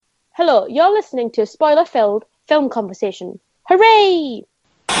Hello, you're listening to a spoiler-filled film conversation. Hooray!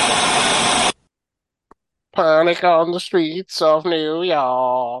 Panic on the streets of New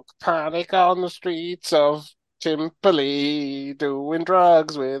York. Panic on the streets of Timperley. Doing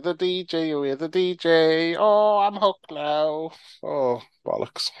drugs with a DJ, with a DJ. Oh, I'm hooked now. Oh,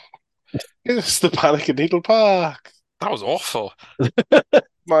 bollocks. It's the Panic in Needle Park. That was awful.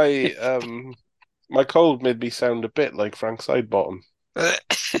 My um my cold made me sound a bit like Frank Sidebottom.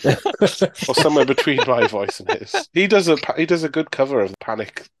 Or somewhere between my voice and his. He does a good cover of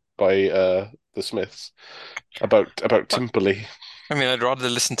Panic by the Smiths about Timperley. I mean, I'd rather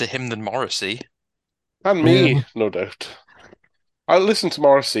listen to him than Morrissey. And me, Yeah. no doubt. I'll listen to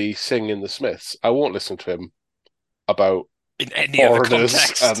Morrissey sing in The Smiths. I won't listen to him about In any other foreigners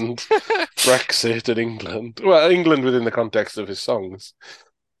context. and Brexit and England. Well, England within the context of his songs,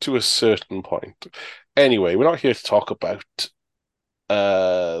 to a certain point. Anyway, we're not here to talk about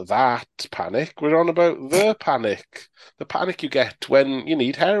that panic. We're on about the panic. The panic you get when you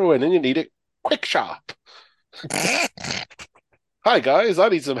need heroin and you need it quick sharp. Hi guys, I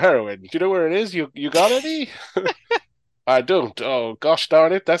need some heroin. Do you know where it is? You got any? I don't. Oh gosh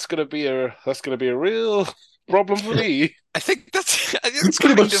darn it, that's gonna be a real problem for me. I think You that's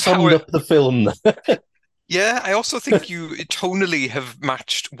pretty much kind of how summed it. up the film. Yeah, I also think you tonally have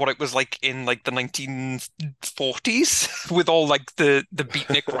matched what it was like in like the 1940s with all like the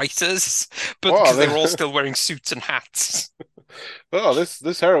beatnik writers, but Oh, because they were all still wearing suits and hats.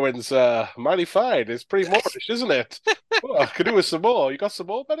 this heroin's mighty fine. It's pretty Moorish, isn't it? Oh, I could do with some more. You got some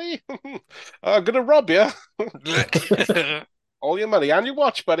more, buddy? I'm gonna rob you. All your money and your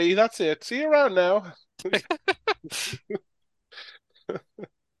watch, buddy. That's it. See you around now.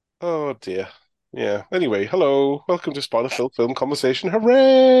 Oh dear. Yeah. Anyway, hello. Welcome to Spoiler Film Conversation.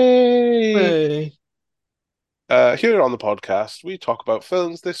 Hooray! Hey. Here on the podcast, we talk about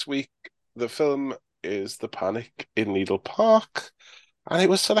films. This week, the film is The Panic in Needle Park, and it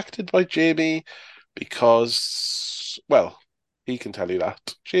was selected by Jamie because, well, he can tell you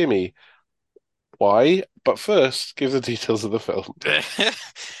that. Jamie, why? But first, give the details of the film.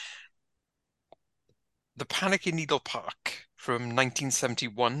 The Panic in Needle Park from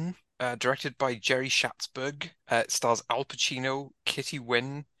 1971, directed by Jerry Schatzberg. It stars Al Pacino, Kitty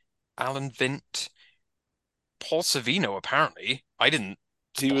Wynn, Alan Vint, Paul Savino, apparently. I didn't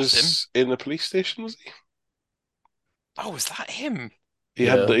He spot him. was in a police station, was he? Oh, was that him?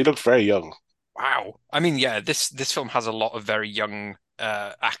 Yeah. He looked very young. Wow. I mean, yeah, this film has a lot of very young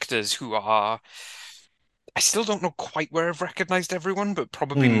actors who are. I still don't know quite where I've recognized everyone, but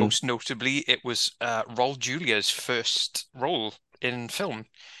probably Hmm. most notably, it was Raul Julia's first role in film,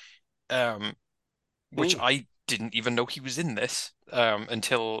 um, which Hmm. I didn't even know he was in this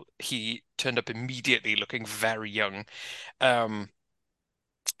until he turned up immediately looking very young. Um,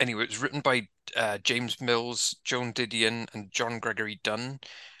 anyway, it was written by James Mills, Joan Didion, and John Gregory Dunn.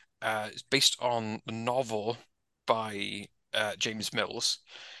 It's based on a novel by James Mills.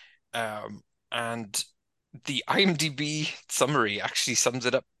 Um, and the IMDb summary actually sums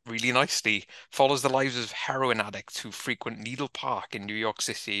it up really nicely. Follows the lives of heroin addicts who frequent Needle Park in New York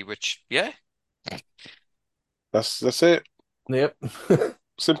City, which, yeah, That's it. Yep.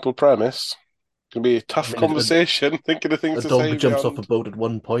 Simple premise. Gonna be a I tough mean, conversation. Thinking of things a to dog say jumps off a beyond. boat at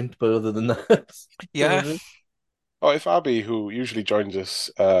one point, but other than that, that's yeah. what it is. Oh, if Abby, who usually joins us,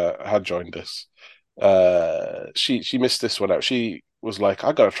 had joined us, she missed this one out. She was like,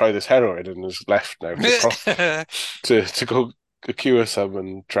 "I gotta try this heroin," and has left now to go cure some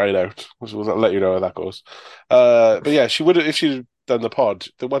and try it out. So we'll let you know how that goes. But yeah, she would have if she'd done the pod.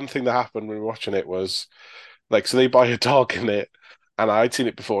 The one thing that happened when we were watching it was like, so they buy a dog in it. And I'd seen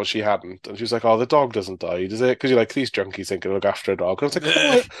it before, she hadn't. And she was like, "Oh, the dog doesn't die, does it?" Because you're like, these junkies think to look after a dog. And I was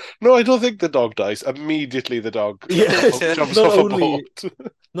like, "No, no, I don't think the dog dies." Immediately, the dog Yeah. jumps Not off a boat. only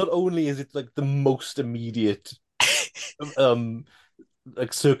not only is it like the most immediate um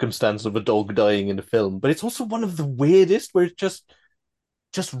like circumstance of a dog dying in a film, but it's also one of the weirdest where it just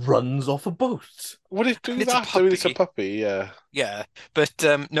runs off a boat. Would it And do it's a that? I mean, it's a puppy. puppy, yeah. Yeah. But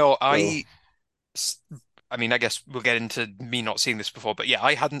no, So, I mean, I guess we'll get into me not seeing this before, but yeah,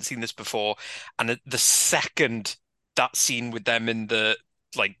 I hadn't seen this before. And the second that scene with them in the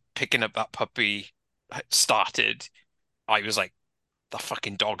like picking up that puppy started, I was like, the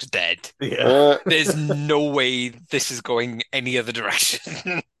fucking dog's dead. Yeah. uh, There's no way this is going any other direction.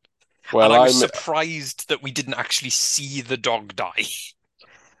 And well, I was I'm surprised that we didn't actually see the dog die.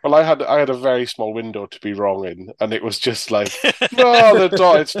 well, I had a very small window to be wrong in, and it was just like, no, the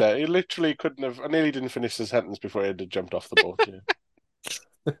dog, it's dead. He literally couldn't have. I nearly didn't finish the sentence before he had jumped off the boat. Yeah.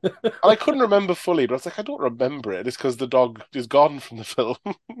 And I couldn't remember fully, but I was like, I don't remember it. It's because the dog is gone from the film.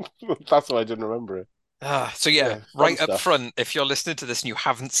 That's why I didn't remember it. So yeah, Yeah, fun right up stuff. front, if you're listening to this and you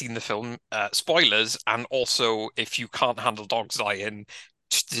haven't seen the film, spoilers, and also if you can't handle dogs dying,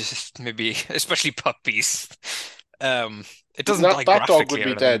 just maybe, especially puppies. Um, it doesn't die That dog would graphically or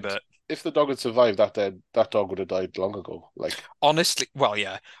be anything, dead. but If the dog had survived that dog would have died long ago. Like, honestly, well,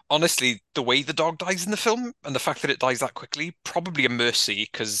 yeah, honestly, the way the dog dies in the film and the fact that it dies that quickly, probably a mercy,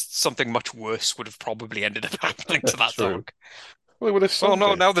 because something much worse would have probably ended up happening to that True. dog. well, they would have Oh sunk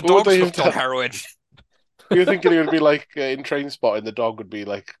no, it. now the What would dog's they have hooked on done? heroin. You're thinking it would be like in Trainspotting, the dog would be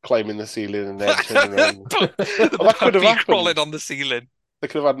like climbing the ceiling and then turning around. Oh, The that could have puppy crawling happened. on the ceiling. They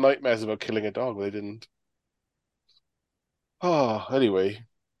could have had nightmares about killing a dog. They didn't. Oh, anyway.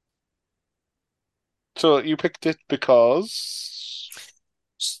 So you picked it because.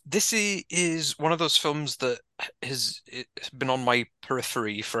 This is one of those films that it's been on my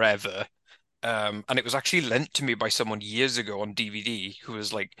periphery forever. And it was actually lent to me by someone years ago on DVD who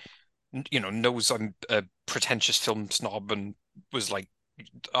was like, knows I'm a pretentious film snob and was like,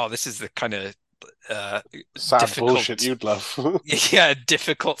 oh, this is the kind of uh, Sad bullshit difficult, you'd love. yeah,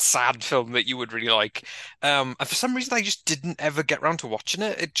 difficult, sad film that you would really like. And for some reason, I just didn't ever get around to watching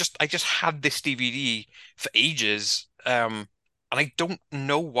it. I just had this DVD for ages. And I don't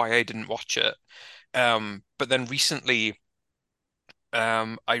know why I didn't watch it. But then recently,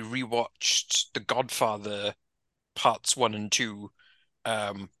 I rewatched The Godfather parts one and two,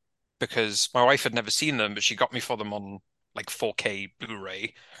 um, because my wife had never seen them, but she got me for them on like 4K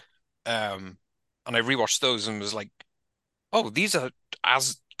Blu-ray. Um, and I rewatched those and was like, oh, these are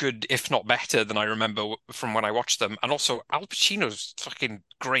as good, if not better, than I remember from when I watched them. And also, Al Pacino's fucking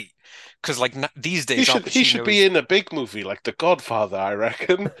great because like n these days, Al He should Pacino be is. in a big movie like The Godfather, I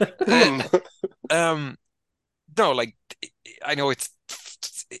reckon. Hmm. um, no, like I know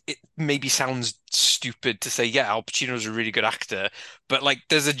it maybe sounds stupid to say, yeah, Al Pacino's a really good actor, but like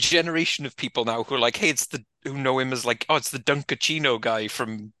there's a generation of people now who are like, hey, who know him as like, oh, it's the Dunkachino guy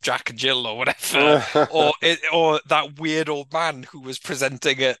from Jack and Jill or whatever, or that weird old man who was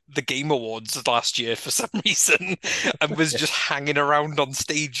presenting at the Game Awards last year for some reason and was just hanging around on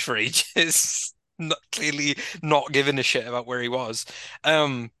stage for ages, clearly not giving a shit about where he was.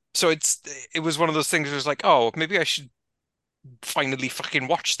 So it was one of those things where it was like, oh, maybe I should finally fucking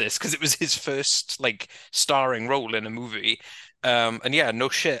watch this because it was his first like starring role in a movie. And yeah, no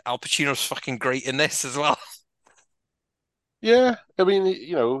shit, Al Pacino's fucking great in this as well. Yeah, I mean,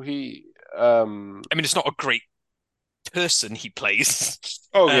 I mean, it's not a great person he plays,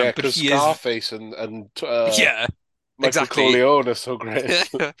 oh yeah, but because he is, Scarface and yeah, Michael exactly. Corleone are so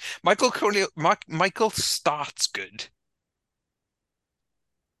great. Michael starts good.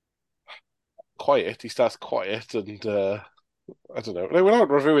 Quiet, he starts quiet, and I don't know. Like, we're not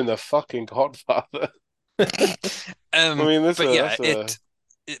reviewing the fucking Godfather. I mean, But yeah, that's a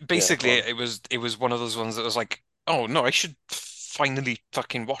yeah, go basically on. it was one of those ones that was like, oh no, I should finally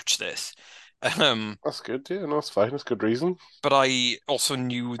fucking watch this. Um, That's good. Yeah, no, it's fine. That's good reason. but I also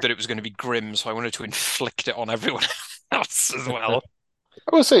knew that it was going to be grim, so I wanted to inflict it on everyone else as well.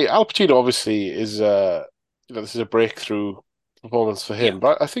 I would say Al Pacino obviously is this is a breakthrough performance for Yeah, him,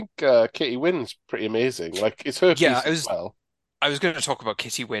 but I think Katie Wynn's pretty amazing. Like it's her yeah. piece as well. I was going to talk about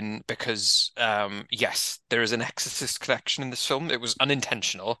Kitty Wynn because, yes, there is an Exorcist connection in this film. It was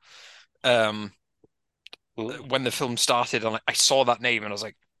unintentional. Um, Mm. when the film started, and I saw that name, and I was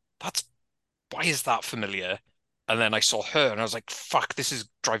like, "That's why is that familiar?" And then I saw her, and I was like, "Fuck, this is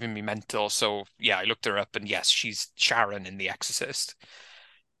driving me mental." So yeah, I looked her up, and yes, she's Sharon in The Exorcist.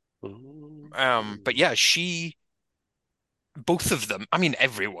 Mm. But yeah, both of them. I mean,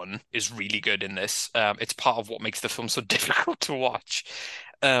 everyone is really good in this. It's part of what makes the film so difficult to watch.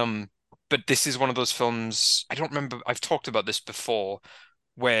 Um, but this is one of those films. I don't remember. I've talked about this before,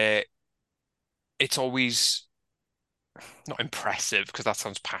 where it's always not impressive because that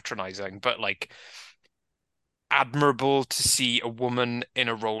sounds patronizing, but like admirable to see a woman in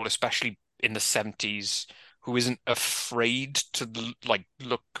a role, especially in the 70s, who isn't afraid to like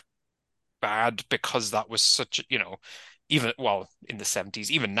look bad because that was such, even well, in the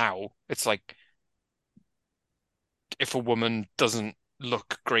 70s, even now, it's like if a woman doesn't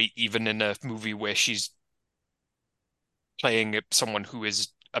look great even in a movie where she's playing someone who is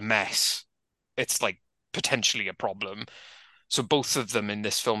a mess, it's like potentially a problem. So both of them in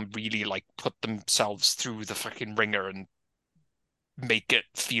this film really like put themselves through the fucking ringer and make it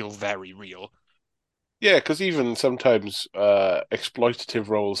feel very real. Yeah, because even sometimes exploitative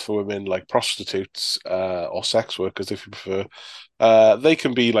roles for women, like prostitutes or sex workers, if you prefer, they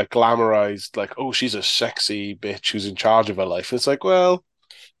can be like glamorized, like, oh, she's a sexy bitch who's in charge of her life. It's like, well.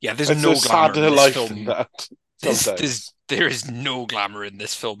 Yeah, there's It's a no glamour in sadder this life film. than that sometimes. There is no glamour in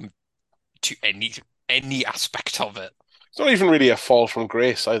this film to any aspect of it. It's not even really a fall from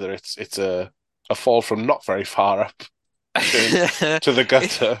grace either. It's a fall from not very far up to the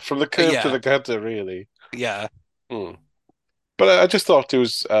gutter, from the curb to Yeah, the gutter, really. yeah. Hmm. But I just thought it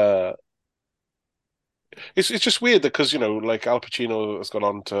was it's just weird because like Al Pacino has gone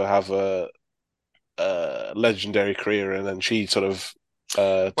on to have a legendary career, and then she sort of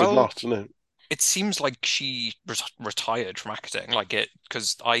did Well, not, didn't it? it seems like she retired from acting, like it,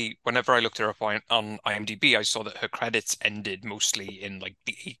 because whenever I looked her up on IMDb, I saw that her credits ended mostly in like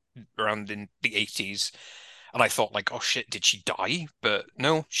around in the 80s, and I thought like, oh shit, did she die? But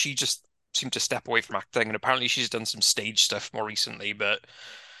no, she just seemed to step away from acting, and apparently she's done some stage stuff more recently. But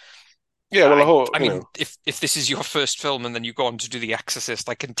Yeah, well, the whole I mean, if this is your first film and then you go on to do The Exorcist,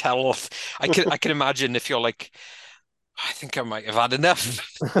 I can tell. I can imagine if you're like, I think I might have had enough.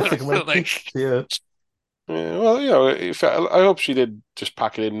 I think my Like, yeah. yeah, well, if I hope she did just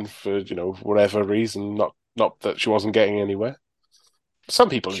pack it in for whatever reason, not that she wasn't getting anywhere. Some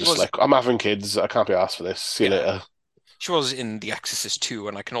people are she just was, like, I'm having kids, I can't be asked for this. See you yeah, later. she was in The Exorcist 2,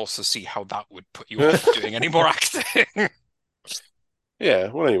 and I can also see how that would put you off doing any more acting. Yeah,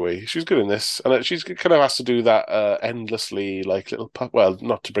 well, anyway, she's good in this, and she's kind of has to do that endlessly, like little pup. Well,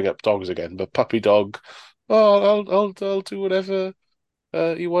 not to bring up dogs again, but puppy dog. Oh, I'll do whatever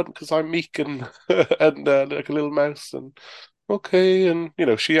you want because I'm meek and and like a little mouse, and okay, and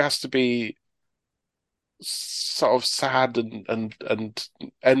she has to be sort of sad and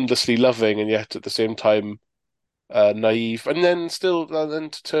endlessly loving, and yet at the same time naive, and then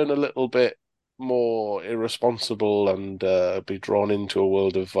to turn a little bit more irresponsible and be drawn into a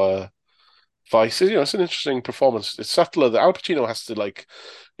world of vice. It's an interesting performance. It's subtler. That Al Pacino has to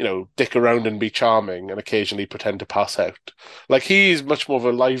dick around and be charming and occasionally pretend to pass out. Like he's much more of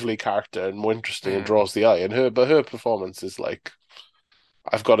a lively character and more interesting and Mm, draws the eye. And her performance is like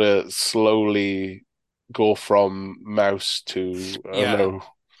I've got to slowly go from mouse to oh yeah. no.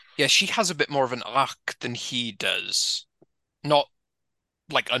 Yeah, she has a bit more of an arc than he does. Not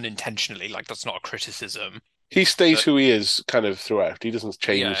like unintentionally, like that's not a criticism. He stays But who he is kind of throughout. He doesn't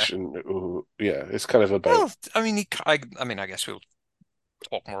yeah. change, and yeah, it's kind of about Well, I mean, I mean, I guess we'll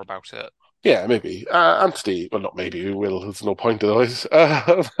talk more about it. yeah, maybe Anthony. Well, not maybe. We will. There's no point otherwise.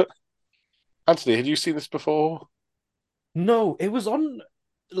 Anthony, had you seen this before? No,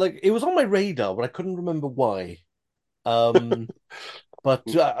 it was on my radar, but I couldn't remember why. Um,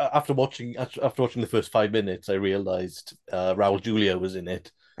 but after watching the first 5 minutes, I realized Raul Julia was in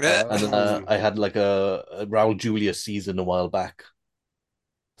it, and Um, I had like a Raul Julia season a while back,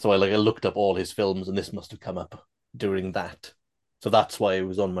 so I looked up all his films, and this must have come up during that, so that's why it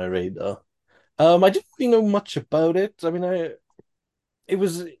was on my radar. I didn't really know much about it. I mean, it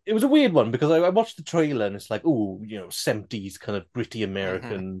was a weird one because I watched the trailer and it's like, oh, 70s kind of gritty Mhm.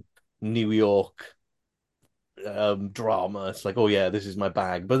 American New York drama. It's like, oh yeah, this is my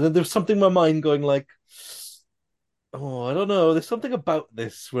bag. But then there's something in my mind going like, oh, I don't know. There's something about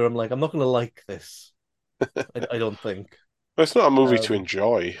this where I'm like, I'm not gonna like this. I don't think. it's not a movie to Um,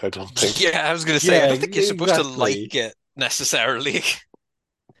 enjoy, I don't think. Yeah, I was gonna say, I yeah, don't think you're supposed to like exactly. it necessarily.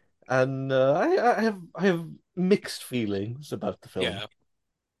 And I have mixed feelings about the film. Yeah.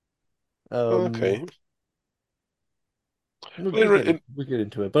 Um, Okay. we'll, Well, we'll get it. We'll get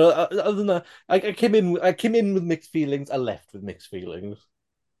into it. But other than that, I came in with mixed feelings. I left with mixed feelings.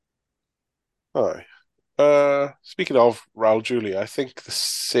 Hi. Speaking of Raul Julia, I think the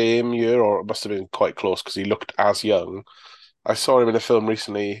same year, or it must have been quite close because he looked as young. I saw him in a film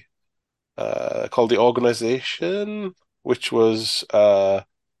recently called The Organization, which was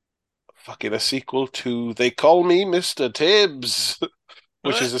fucking a sequel to They Call Me Mr. Tibbs,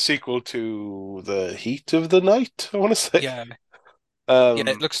 which is a sequel to The Heat of the Night, I want to say. Yeah. Yeah,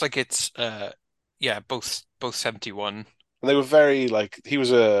 it Um, looks like it's yeah, both 71. and they were very like he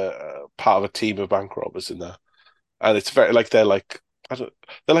was a part of a team of bank robbers in there, and it's very like they're like I don't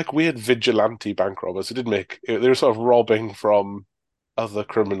they're like weird vigilante bank robbers. It did make they were sort of robbing from other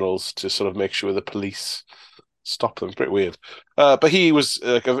criminals to sort of make sure the police stop them. Pretty weird. But he was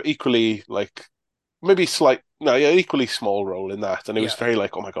like an equally like maybe slight no yeah equally small role in that, and it was Yeah. very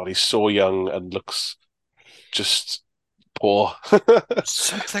like oh my god he's so young and looks just poor.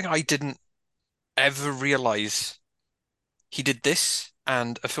 Something I didn't ever realize he did this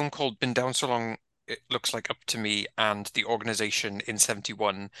and a film called Been Down So Long It Looks Like Up to Me and The Organization in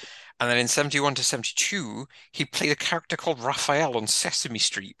 71. And then in 71 to 72, he played a character called Raphael on Sesame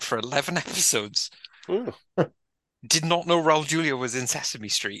Street for 11 episodes. Oh, Did not know Raul Julia was in Sesame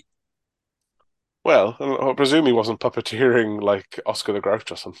Street. Well, I presume he wasn't puppeteering like Oscar the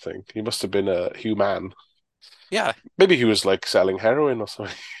Grouch or something. He must have been a human. Yeah. Maybe he was like selling heroin or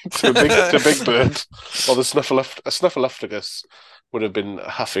something to Big Bird, or the Snuffleupagus would have been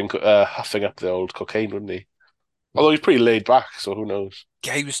huffing up the old cocaine, wouldn't he? Although he's pretty laid back, so who knows?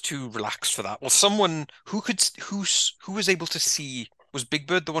 Yeah, he was too relaxed for that. Well, someone who was able to see, was Big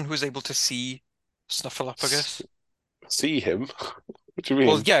Bird the one who was able to see S- Snuffleupagus? See him? What do you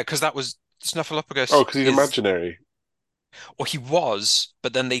Well, mean? yeah, because that was Oh, Snuffleupagus because he's is, imaginary. or he was,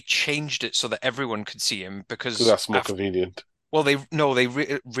 but then they changed it so that everyone could see him Because because that's more after, convenient. well, they no, they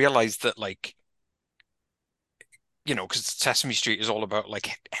realized that like, because Sesame Street is all about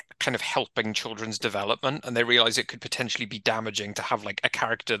like kind of helping children's development, and they realize it could potentially be damaging to have like a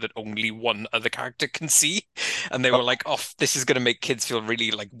character that only one other character can see, and they Uh, were like, "Oh, this is going to make kids feel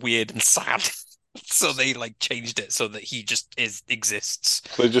really like weird and sad." So they like changed it so that he just exists.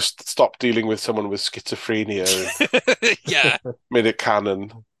 So they just stopped dealing with someone with schizophrenia and Yeah. made it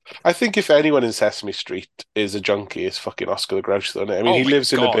canon. I think if anyone in Sesame Street is a junkie, it's fucking Oscar the Grouch, though. Isn't it? I mean, Oh he my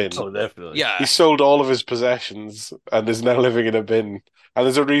lives in a God. bin. Oh, definitely. He Yeah. sold all of his possessions and is now living in a bin. And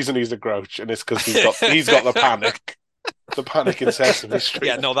there's a reason he's a grouch, and it's because he's got the panic in Sesame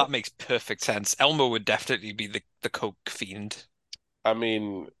Yeah, Street. no, that makes perfect sense. Elmo would definitely be the Coke fiend. I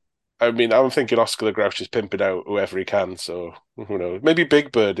mean, I'm thinking Oscar the Grouch is pimping out whoever he can. So who knows? Maybe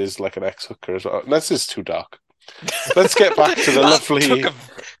Big Bird is like an ex-hooker as well. This is too dark. Let's get back to the That took lovely. a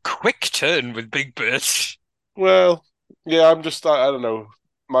quick turn with Big Bird. Well, yeah, I don't know.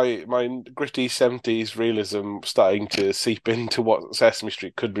 My gritty 70s realism starting to seep into what Sesame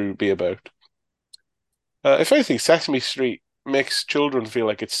Street could be about. If anything, Sesame Street makes children feel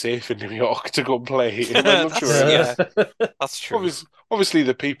like it's safe in New York to go and play. I'm not sure That's it yeah, is. that's true. Obviously,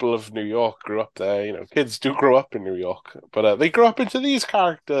 the people of New York grew up there. Kids do grow up in New York, but they grow up into these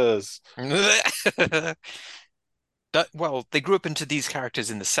characters. Well, they grew up into these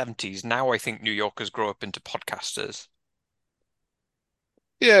characters in the 70s. Now I think New Yorkers grow up into podcasters.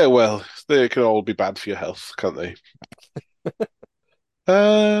 Yeah, well, they can all be bad for your health, can't they?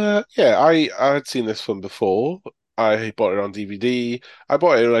 Yeah, I had seen this film before. I bought it on DVD. I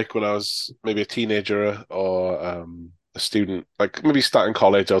bought it like when I was maybe a teenager or a student, like maybe starting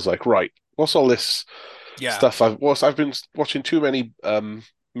college. I was like, right, what's all this Yeah. stuff? I've been watching too many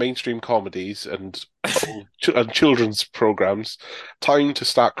mainstream comedies and children's programs. Time to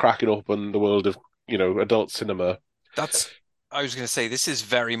start cracking open the world of adult cinema. That's I was going to say this is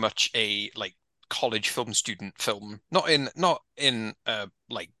very much a like college film student film. Not in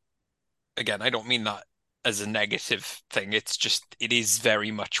like again, I don't mean that as a negative thing. It's just it is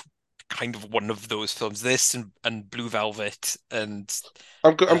very much kind of one of those films. This and Blue Velvet and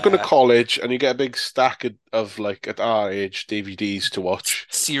I'm going to uh college, and you get a big stack of like at our age DVDs to watch.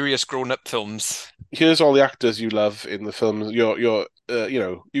 serious grown-up films. Here's all the actors you love in the films. You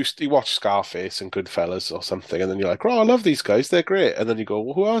watch Scarface and Goodfellas or something, and then you're like, oh, I love these guys, they're great. And then you go,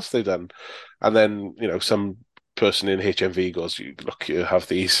 well, who else they done? And then some person in HMV goes, you look, you have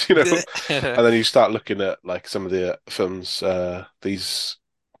these, and then you start looking at like some of the films, these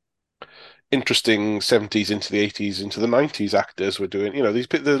interesting 70s into the 80s into the 90s actors were doing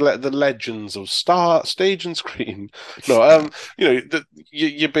the legends of stage and screen. No,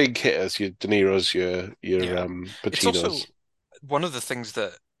 your big hitters, your De Niro's, your Yeah. It's also Pacinos. one of the things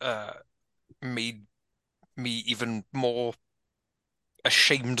that made me even more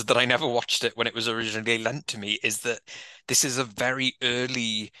ashamed that I never watched it when it was originally lent to me is that this is a very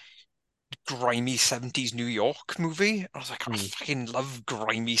early grimy 70s New York movie. I was like, I Mm. fucking love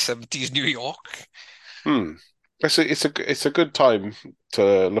grimy 70s New York. Hmm. It's a good time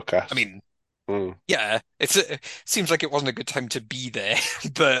to look at. I mean, Hmm. yeah, it seems like it wasn't a good time to be there,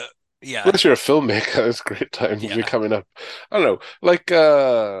 but yeah, Unless you're a filmmaker, it's a great time to be yeah. coming up. I don't know, like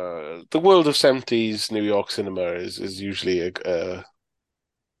the world of 70s New York cinema is usually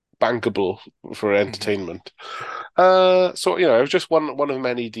bankable for Mhm. entertainment. So it was just one of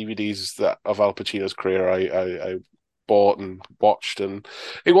many DVDs that of Al Pacino's career I bought and watched, and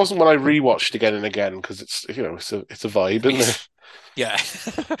it wasn't one I rewatched again and again because it's a vibe, I mean, isn't it? yeah.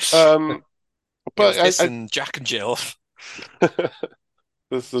 Um, It but was this and Jack and Jill.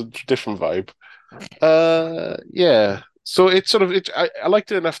 there's a different vibe. Yeah. So it's sort of I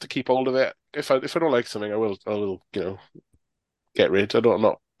liked it enough to keep hold of it. If I don't like something, I will get rid. I'm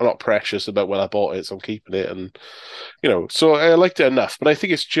not precious about when I bought it, so I'm keeping it, and so I liked it enough. But I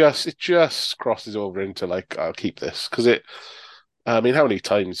think it just crosses over into like I'll keep this because it. I mean, how many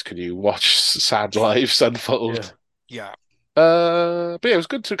times can you watch sad lives Yeah. unfold? Yeah. But yeah, it was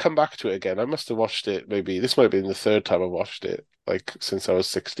good to come back to it again. I must have watched it maybe this might have been the third time I watched it, like since I was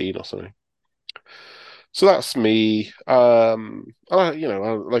 16 or something. So that's me.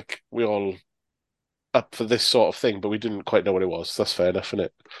 Like we all up for this sort of thing, but we didn't quite know what it was. That's fair enough, isn't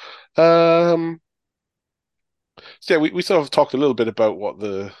it? So yeah, we sort of talked a little bit about what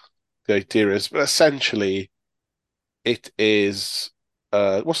the idea is, but essentially it is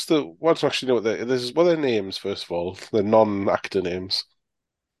what do I actually know what are their names first of all? The non-actor names.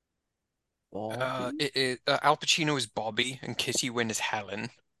 Bobby? Al Pacino is Bobby and Kitty Wynn is Helen,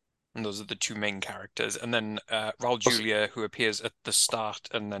 and those are the two main characters. And then Raul What's- Julia, who appears at the start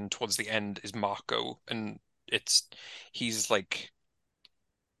and then towards the end, is Marco, and it's he's like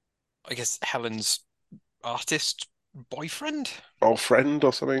I guess Helen's artist boyfriend. or friend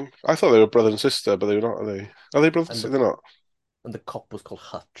or something. I thought they were brother and sister, but they were not, are they? Are they brothers? And They're not. the cop was called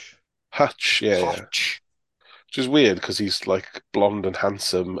Hutch. Hutch, yeah, yeah. Hotch. Which is weird because he's like blonde and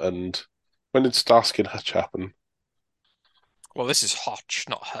handsome. And when did Starsky and Hutch happen? Well, this is Hotch,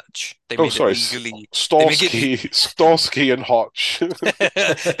 not Hutch. They Oh, made it sorry, legally. They make it. Starsky, Starsky and Hotch.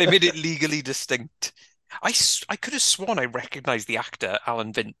 They made it legally distinct. I could have sworn I recognized the actor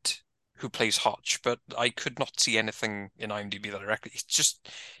Alan Vint who plays Hotch, but I could not see anything in IMDb that I recognize. It's just,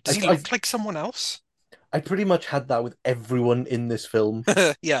 does he I, look like someone else? I pretty much had that with everyone in this film.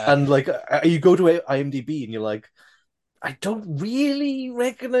 Yeah, And like you go to IMDb and you're like, I don't really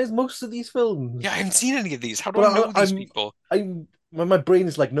recognize most of these films. yeah. I haven't seen any of these. How do But I know these I'm people? my brain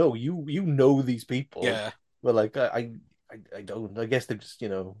is like, no, you know these people. Yeah. But like I don't. I guess they're just,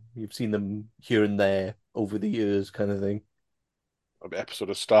 you've seen them here and there over the years kind of thing. An episode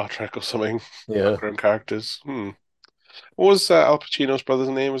of Star Trek or something. Yeah. Background characters. What was Al Pacino's brother's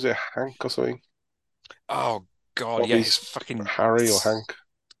name? Was it Hank or something? Oh God, yeah. His Bobby's fucking Harry or Hank?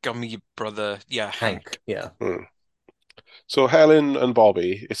 scummy brother. Yeah, Hank. Hank. Yeah. Hmm. So Helen and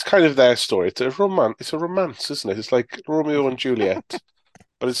Bobby, it's kind of their story. It's a romance, isn't it? It's like Romeo and Juliet,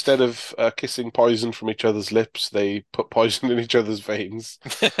 but instead of kissing poison from each other's lips, they put poison in each other's veins.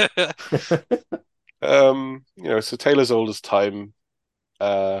 It's a tale as old as time.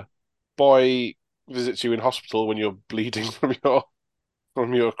 Uh, Boy visits you in hospital when you're bleeding from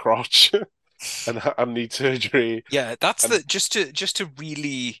your crotch and need surgery. Yeah, that's And the just to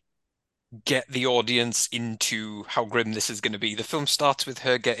really get the audience into how grim this is going to be. The film starts with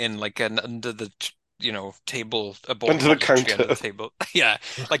her getting like an under the table under the abortion literally under the counter, table. Yeah,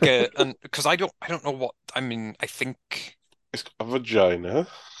 like and because I don't know what I mean. I think it's a vagina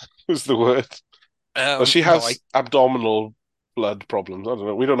is the word. Well, she no, I has abdominal blood problems. I don't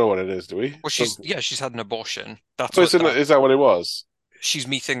know. We don't know what it is, do we? well she's had an abortion. That's Oh, what that is that what it was? she's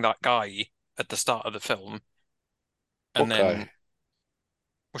meeting that guy at the start of the film, and What then guy?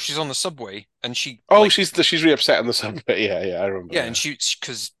 well she's on the subway and she Oh, like she's really upset on the subway. Yeah, yeah, I remember. yeah, Yeah. and she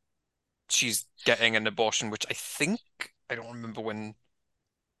because she's getting an abortion, which I don't remember when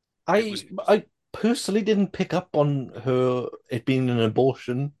it I was. I personally didn't pick up on her it being an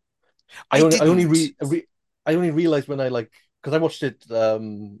abortion. I I only I only didn't. I only realized when I because I watched it a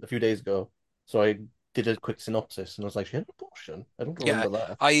few days ago, so I did a quick synopsis and I was like, she had an abortion. I don't Yeah, remember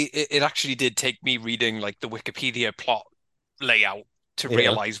that. it actually did take me reading like the Wikipedia plot layout to Yeah.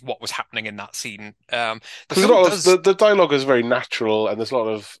 realize what was happening in that scene. The Because a film lot of does, the dialogue is very natural, and there's a lot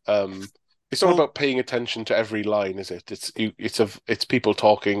of It's not Well, about paying attention to every line, is it? It's people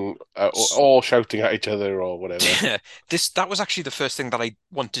talking or shouting at each other or whatever. that was actually the first thing that I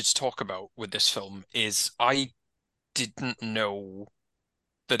wanted to talk about with this film is I didn't know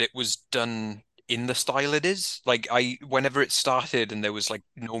that it was done in the style it is. Like whenever it started and there was like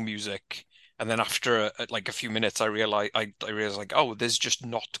no music, and then after like a few minutes, I realized like, oh, there's just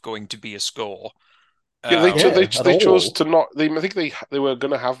not going to be a score. Yeah, Um, at they chose all. to not. I think they were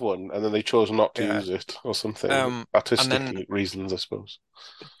going to have one, and then they chose not to yeah. use it or something. Um, and Artistic then reasons, I suppose.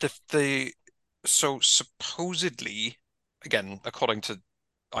 the so supposedly, again, according to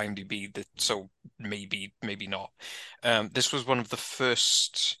IMDb, so maybe not. This was one of the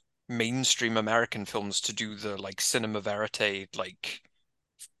first mainstream American films to do the like cinema verite, like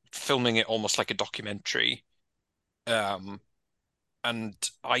filming it almost like a documentary. Um, and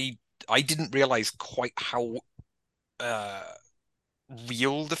I didn't realize quite how uh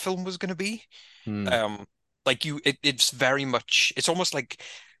real the film was going to be. Hmm. Like it's very much, it's almost like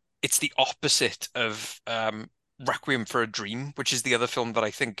it's the opposite of Requiem for a Dream, which is the other film that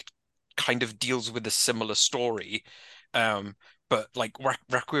I think kind of deals with a similar story. Um, but like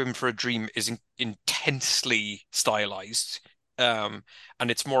Requiem for a Dream is intensely stylized. And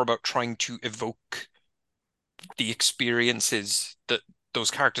it's more about trying to evoke the experiences that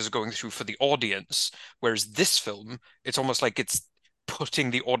those characters are going through for the audience. Whereas this film, it's almost like it's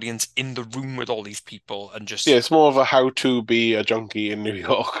putting the audience in the room with all these people and Yeah, just it's more of a how to be a junkie in New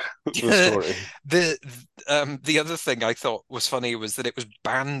York, the story. the other thing I thought was funny was that it was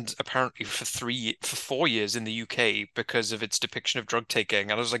banned apparently for 4 years in the UK because of its depiction of drug taking,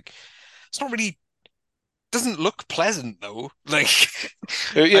 and I was like, it's not really doesn't look pleasant though. Like,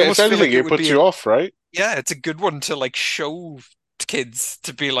 Yeah, I if almost feel anything, like it it would puts be you off, right? yeah, it's a good one to like show to kids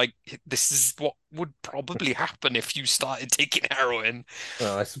to be like, this is what would probably happen if you started taking heroin.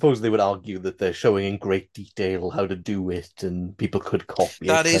 I suppose they would argue that they're showing in great detail how to do it, and people could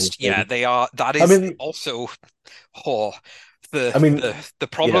copy it, That kind is, of yeah, thing. they are. That I is mean, also, oh, the I mean, the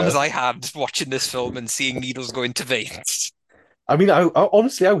problems yeah. I had watching this film and seeing needles go into veins. I mean,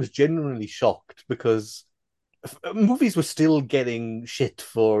 honestly, I was genuinely shocked because movies were still getting shit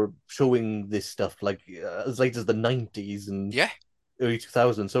for showing this stuff like as late as the 90s and Yeah, early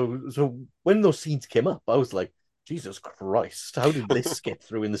 2000s. So when those scenes came up, I was like, Jesus Christ, how did this get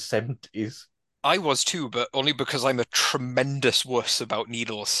through in the 70s? I was too, but only because I'm a tremendous wuss about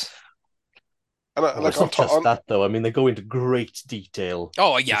needles. And Oh, like it's on not top just on that though. I mean, they go into great detail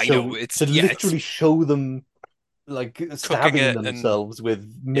Oh to yeah, I know. show It's to yeah, it's literally show them like cooking stabbing it and themselves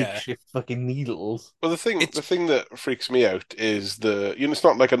with yeah, makeshift fucking needles. well, the it's thing that freaks me out is it's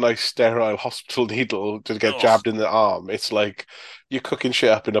not like a nice sterile hospital needle to get oh, jabbed in the arm. It's like you're cooking shit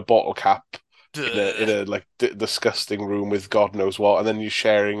up in a bottle cap in duh. a like disgusting room with God knows what, and then you're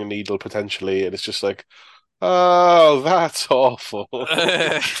sharing a needle potentially, and it's just like, oh, that's awful.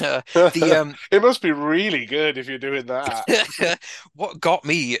 The It must be really good if you're doing that. what got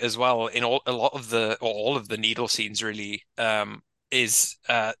me as well in a lot of the or all of the needle scenes really is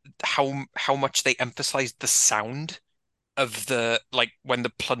how much they emphasized the sound of the like when the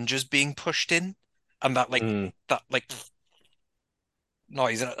plunger's being pushed in and Mm. that like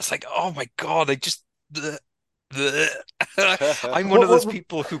noise and it's like oh my God I just the I'm one of those What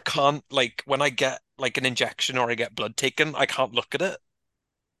people who can't like when I get like an injection or I get blood taken I can't look at it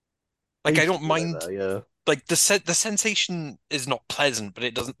I like I used to don't be like mind that, yeah. like the sensation is not pleasant, but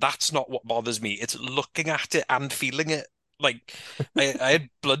it doesn't. That's not what bothers me. It's looking at it and feeling it. Like I had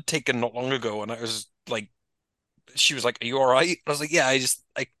blood taken not long ago, and I was like, she was like, "Are you all right?" I was like, "Yeah,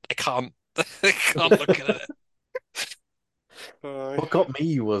 I can't I can't look at it." Aye. What got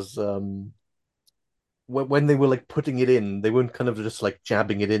me was when they were like putting it in, they weren't kind of just like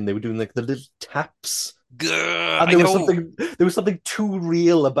jabbing it in. They were doing like the little taps, Gah, and I know. there was something too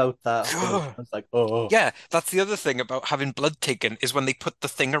real about that whole. Gah. I was like, oh, Yeah, that's the other thing about having blood taken is when they put the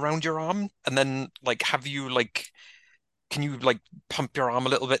thing around your arm and then like have you like can you like pump your arm a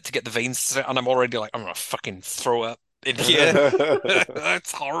little bit to get the veins to, and I'm already like I'm gonna fucking throw up in here.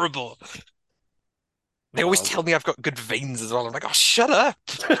 It's horrible. They always well, tell me I've got good veins as well. I'm like, oh, shut up.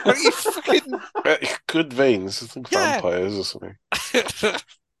 What are you fucking Good veins, it's like yeah. vampires or something.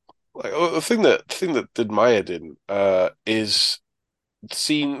 Like the thing that did my head in is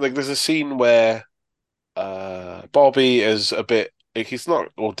scene like there's a scene where Bobby is a bit like, he's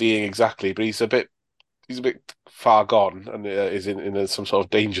not ODing exactly, but he's a bit far gone and is in some sort of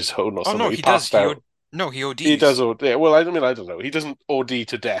danger zone or Oh something. no, He he does. passed out. No, he He ODs. does OD. Yeah, well, I mean, I don't know. He doesn't OD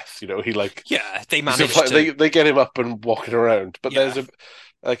to death. He like Yeah, they he's managed to. they get him up and walking around. But Yeah. there's a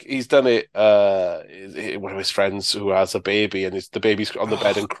like he's done it. One of his friends who has a baby and the baby's on the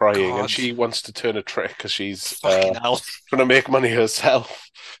bed Oh and crying, and God. she wants to turn a trick because she's Fucking hell. trying to make money herself.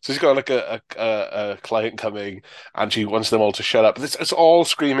 So she's got like a client coming, and she wants them all to shut up. It's all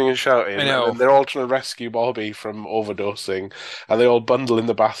screaming and shouting, I and know. then they're all trying to rescue Bobby from overdosing, and they all bundle in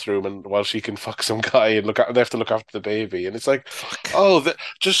the bathroom, and while she can fuck some guy and they have to look after the baby, and it's like, Fuck. oh,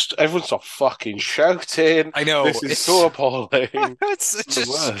 just everyone stop fucking shouting. I know. This is It's so appalling. it's such The a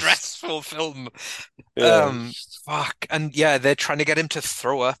worst. stressful film. Yeah. Fuck. And yeah, they're trying to get him to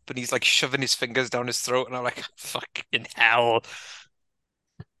throw up and he's like shoving his fingers down his throat and I'm like, fucking hell.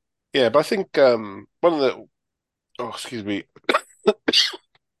 Yeah, but I think one of the oh excuse me.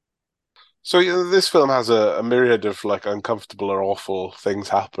 So yeah, this film has a myriad of like uncomfortable or awful things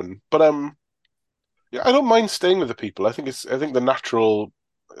happen. But yeah, I don't mind staying with the people. I think the natural,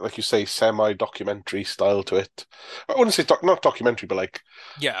 like you say, semi-documentary style to it. I wouldn't say not documentary, but like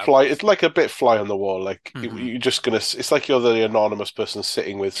Yeah. fly. It's like a bit fly on the wall. Like Mhm. you're just gonna. It's like you're the anonymous person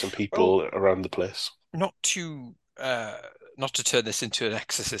sitting with some Well, people around the place. not to not to turn this into an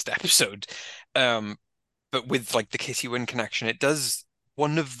Exorcist episode, um, but with like the Katie Wynn connection, it does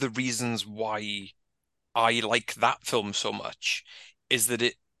one of the reasons why I like that film so much is that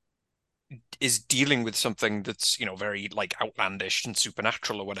it is dealing with something that's, very like outlandish and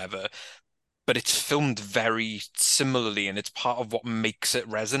supernatural or whatever, but it's filmed very similarly, and it's part of what makes it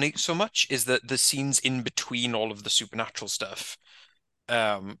resonate so much is that the scenes in between all of the supernatural stuff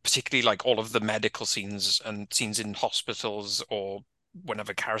particularly like all of the medical scenes and scenes in hospitals, or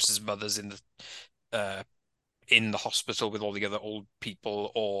whenever Karis's mother's in the hospital with all the other old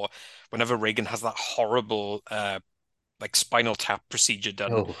people, or whenever Reagan has that horrible like spinal tap procedure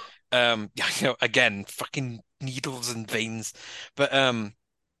done. Oh, Again, fucking needles and veins. But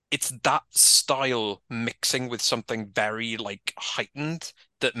it's that style mixing with something very like heightened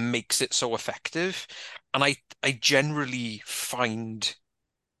that makes it so effective. And I generally find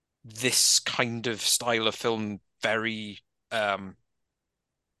this kind of style of film very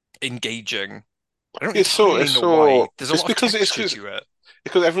engaging. I don't entirely know why. There's a it's lot of because texture to it.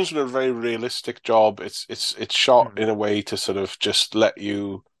 because everyone's done a very realistic job. It's shot Hmm. in a way to sort of just let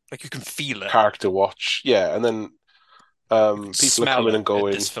you Like you can feel it. character watch. Yeah, and then You can people are smell coming it and at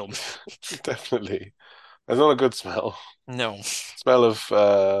going. this film. Definitely. There's not a good smell. No. Smell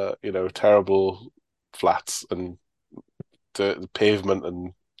of terrible flats and the pavement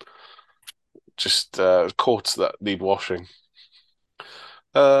and just courts that need washing.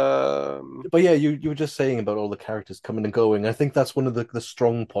 Um, but yeah, you were just saying about all the characters coming and going. I think that's one of the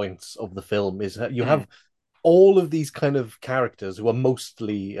strong points of the film is that you Mm. have all of these kind of characters who are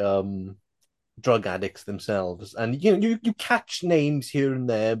mostly drug addicts themselves, and you catch names here and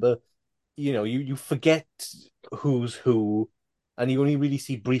there, but you forget who's who, and you only really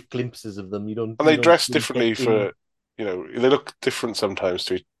see brief glimpses of them. You don't and you they don't dress really get differently in. they look different sometimes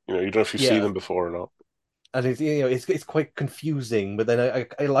to, you don't know if you've seen Yeah, them before or not. and it's quite confusing, but then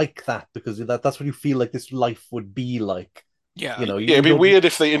I like that because that's what you feel like this life would be like. Yeah. You know, Yeah, you it'd be don't. weird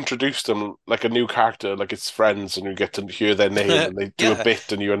if they introduced them like a new character, like it's friends, and you get to hear their name and they do a Yeah.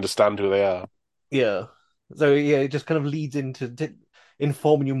 bit and you understand who they are. Yeah. So yeah, it just kind of leads into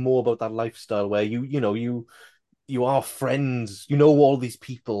informing you more about that lifestyle where you are friends. You know all these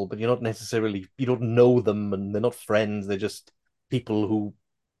people, but you don't know them, and they're not friends. They're just people who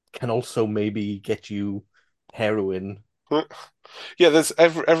can also maybe get you heroin. Yeah, there's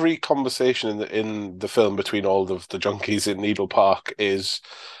every conversation in the film between all of the junkies in Needle Park is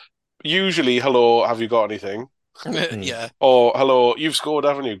usually, "Hello, have you got anything?" Hmm. Yeah. Or "Hello, you've scored,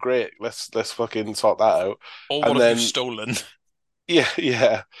 haven't you? Great, let's fucking sort that out." Or what And have you then stolen? yeah,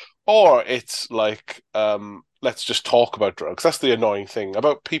 yeah. Or it's like, let's just talk about drugs. That's the annoying thing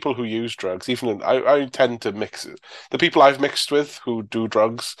about people who use drugs. I tend to mix it. The people I've mixed with who do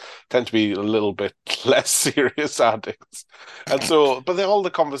drugs tend to be a little bit less serious addicts. And so, but all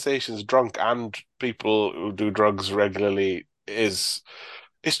the conversations, drunk and people who do drugs regularly, it's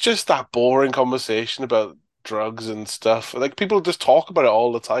just that boring conversation about drugs and stuff. Like people just talk about it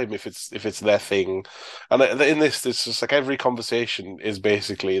all the time if it's their thing. And in this, it's just like every conversation is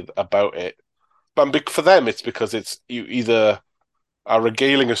basically about it. But for them, it's because it's you either are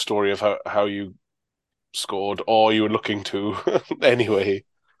regaling a story of how you scored, or you were looking to anyway,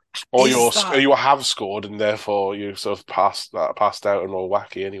 or Is that you have scored, and therefore you sort of passed out and all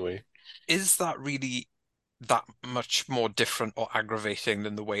wacky anyway. is that really that much more different or aggravating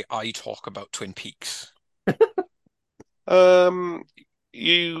than the way I talk about Twin Peaks? Um,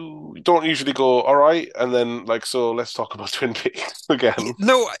 you don't usually go, all right, and then like, so let's talk about Twin Peaks again.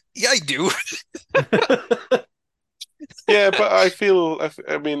 No, yeah, I do. Yeah, but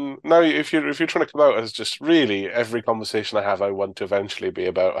I mean, now if you're trying to come out as just really every conversation I have, I want to eventually be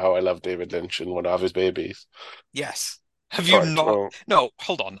about how I love David Lynch and want to have his babies. Yes. Have you Right. not? Well, No,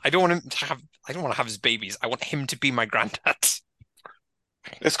 hold on. I don't want to have his babies. I want him to be my granddad.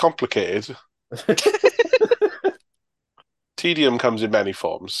 it's complicated. Tedium comes in many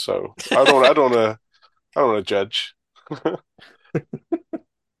forms, so I don't want to judge.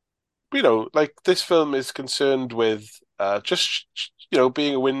 Like this film is concerned with just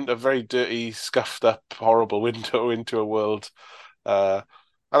being a very dirty, scuffed up, horrible window into a world. And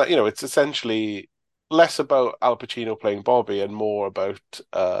it's essentially less about Al Pacino playing Bobby and more about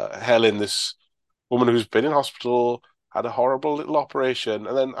Helen, this woman who's been in hospital, had a horrible little operation,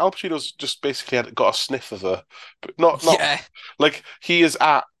 and then Al Pacino's just basically got a sniff of her, but not Yeah. like he is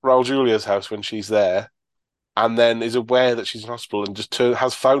at Raul Julia's house when she's there, and then is aware that she's in hospital and just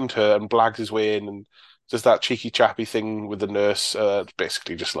has found her and blags his way in and does that cheeky chappy thing with the nurse,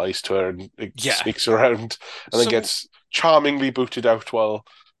 basically just lies to her and Yeah. sneaks around and then So gets charmingly booted out while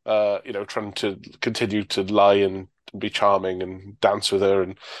trying to continue to lie and be charming and dance with her.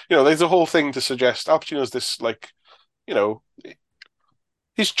 And there's a whole thing to suggest Al Pacino's this, like, you know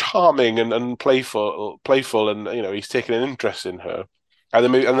he's charming and playful, and he's taken an interest in her,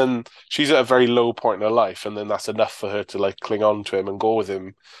 and then she's at a very low point in her life, and then that's enough for her to like cling on to him and go with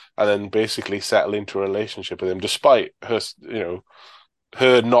him, and then basically settle into a relationship with him, despite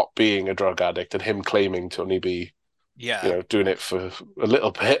her not being a drug addict and him claiming to only be Yeah. doing it for a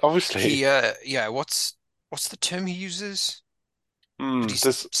little bit, obviously. Yeah, what's the term he uses? But he's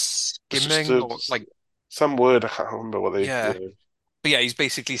There's it's just skimming or like, some word I can't remember what they. yeah. But yeah, he's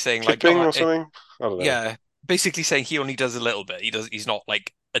basically saying like, Chipping or something. I don't know. yeah, basically saying he only does a little bit. He's not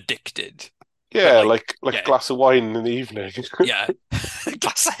like addicted. But Yeah, like, like a yeah, glass of wine in the evening. yeah,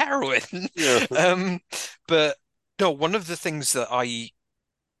 glass of heroin. Yeah. But no, one of the things that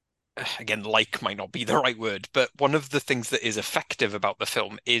again, like might not be the right word, but one of the things that is effective about the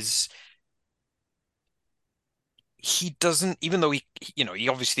film is he doesn't, even though he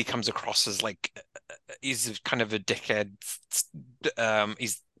obviously comes across as like he's kind of a dickhead.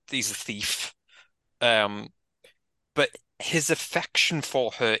 He's a thief. Um, but his affection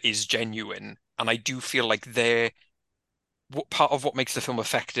for her is genuine, and I do feel like what part of what makes the film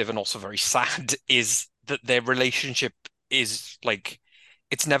effective and also very sad is that their relationship is like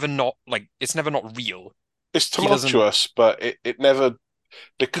it's never not real. It's He doesn't tumultuous, but it never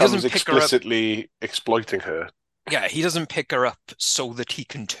he becomes doesn't pick her up. explicitly exploiting her. Yeah, he doesn't pick her up so that he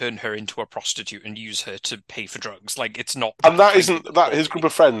can turn her into a prostitute and use her to pay for drugs. Like it's not And that that kind of isn't that his story. group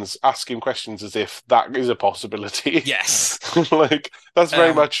of friends ask him questions as if that is a possibility. Yes. Like that's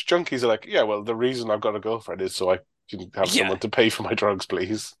very Um, much junkies are like, yeah, well, the reason I've got a girlfriend is so I can have yeah. someone to pay for my drugs,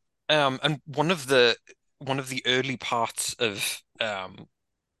 please. And one of the early parts of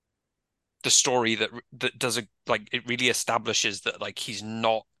the story that does a like it really establishes that like he's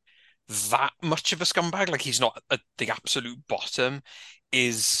not that much of a scumbag, like he's not at the absolute bottom,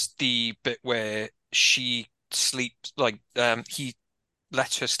 is the bit where she sleeps he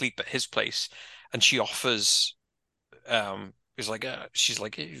lets her sleep at his place and she offers he's like she's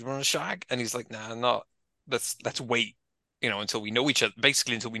like, hey, you want a shag? And he's like, nah, not let's wait, until we know each other,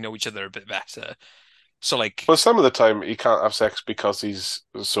 basically until we know each other a bit better. So like, Well, some of the time he can't have sex because he's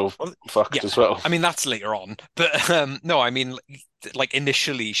so well, fucked yeah, as well. I mean that's later on, but no, I mean like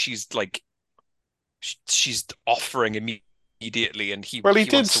initially she's like she's offering immediately, and Well, he he did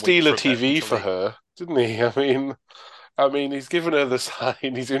wants to wait steal a for a bit TV until for they. her, didn't he? I mean, he's given her the sign.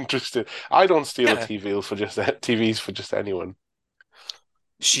 He's interested. I don't steal a Yeah, TV for just TVs for just anyone.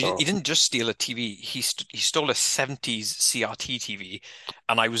 he So, didn't just steal a TV. He stole a 70s CRT TV,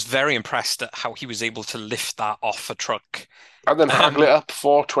 and I was very impressed at how he was able to lift that off a truck. and then haggle it Um, up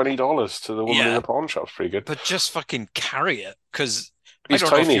for $20 to the woman in the yeah, pawn shop. Pretty good. but just fucking carry it because I He's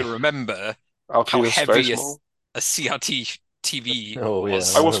don't know if you tiny. remember Al how Pacino's very heavy small. a CRT TV Oh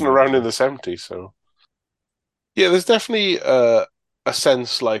yeah, I I was. wasn't remember around in that. the '70s, so yeah. There's definitely a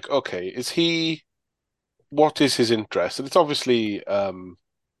sense like, okay, what is his interest? And it's obviously,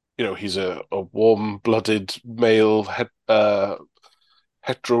 he's a warm-blooded male,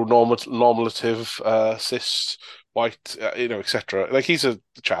 heteronormative, cis, white, etc. Like he's a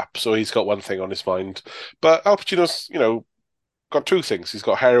chap, so he's got one thing on his mind. But Al Pacino's, got two things. He's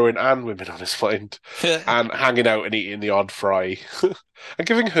got heroin and women on his mind, and hanging out and eating the odd fry, and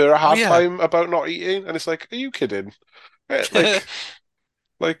giving her a Oh hard yeah, time about not eating. And it's like, are you kidding?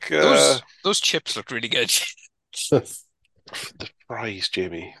 Like those chips look really good. the fries,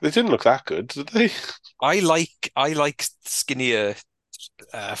 Jamie. They didn't look that good, did they? I like skinnier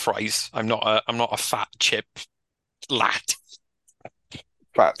fries. I'm not a fat chip lad.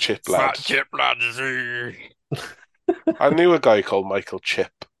 Fat chip lad. Fat chip lad. I knew a guy called Michael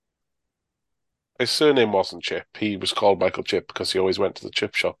Chip. His surname wasn't Chip. He was called Michael Chip because he always went to the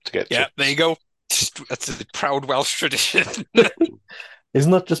chip shop to get Yeah, there you chips. go. That's a proud Welsh tradition.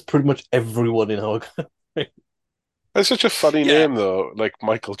 Isn't that just pretty much everyone in our country? It's such a funny Yeah, name though, like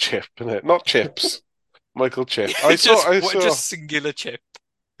Michael Chip, isn't it? Not Chips. Michael Chip. yeah, I saw. I saw. just singular chip.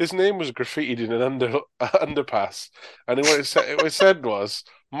 His name was graffitied in an underpass, and what it said was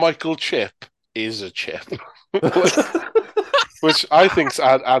Michael Chip is a chip, which I think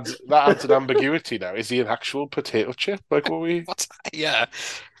adds an ambiguity now. Is he an actual potato chip? Like what we? What? Yeah.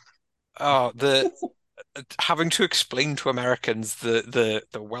 Oh, the having to explain to Americans the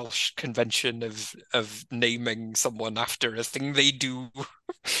Welsh convention of naming someone after a thing they do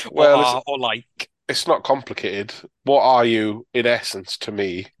or Well, are or like. it's not complicated. What are you in essence to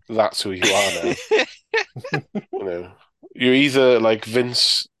me? That's who you are now. You know, you're either like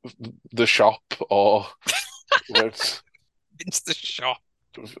Vince the shop or you know, It's the shop.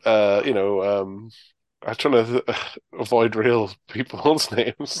 uh, you know, um, I'm trying to avoid real people's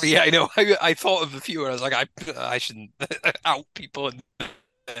names. Yeah, I know. I thought of a few, and I was like, I shouldn't out people and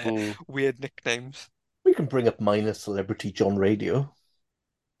Mm. weird nicknames. We can bring up minor celebrity John Radio.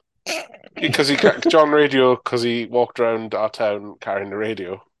 Because he got John Radio because he walked around our town carrying the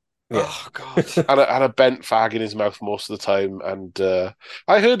radio. Yeah. Oh God. and a bent fag in his mouth most of the time. And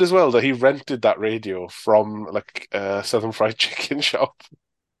I heard as well that he rented that radio from like a Southern Fried Chicken shop.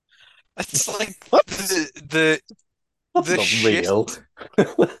 It's like What? That's the not shit real.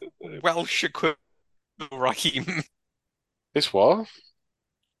 Welsh equivalent of Raheem. It's what?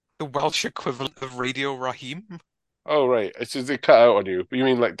 The Welsh equivalent of Radio Raheem. Oh right, it's just, it cut out on you. You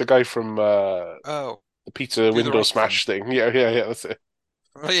mean like the guy from Oh, the pizza Do the window Right Thing. smash thing? Yeah, that's it.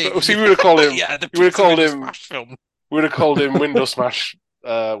 Oh, yeah, See, we would have called him. yeah, the We would have Pizza called Window him. Smash film. We would have called him Window Smash.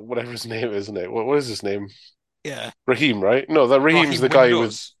 Whatever his name is, isn't it? What is his name? Yeah, Raheem, right? No, that Raheem's Raheem the guy with.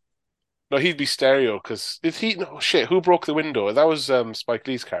 Windows. No, he'd be Stereo because is he? No shit. Who broke the window? That was Spike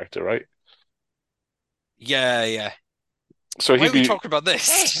Lee's character, right? Yeah. So Why he'd are we be talking about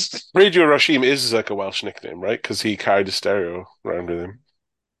this? Radio Rashim is like a Welsh nickname, right? Because he carried a stereo around with him.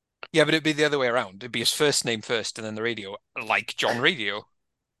 Yeah, but it'd be the other way around. It'd be his first name first, and then the radio, like John Radio.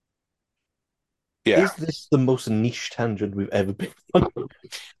 Yeah. Is this the most niche tangent we've ever been on?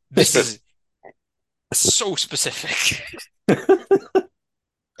 This is so specific.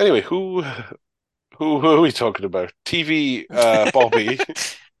 Anyway, who are we talking about? TV, Bobby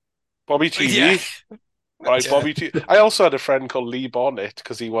TV. Yeah. Right, Yeah. Bobby TV. I also had a friend called Lee Bonnet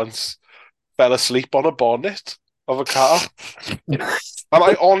because he once fell asleep on a bonnet of a car. And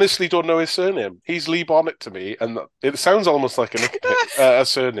I honestly don't know his surname. He's Lee Bonnet to me, and it sounds almost like a nickname, a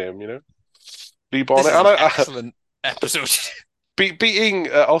surname, you know? Lee This Bonnet. is And an excellent episode.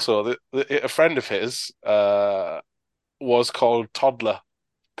 beating also a friend of his was called Toddler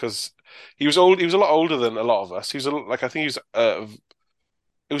because he was old. He was a lot older than a lot of us. He was like I think he was.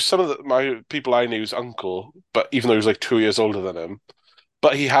 It was some of my people I knew's uncle, but even though he was like 2 years older than him,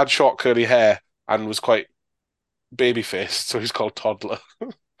 but he had short curly hair and was quite baby faced, so he's called Toddler.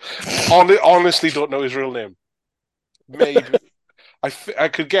 Honestly, don't know his real name. Maybe I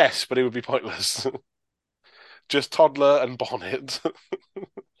could guess, but it would be pointless. Just Toddler and Bonnet.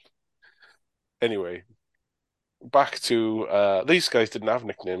 Anyway, back to these guys didn't have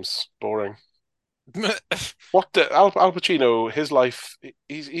nicknames. Boring. What the Al Pacino? His life.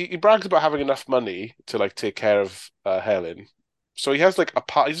 He brags about having enough money to like take care of Helen. So he has like a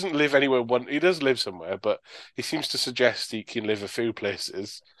part. He doesn't live anywhere. He does live somewhere, but he seems to suggest he can live a few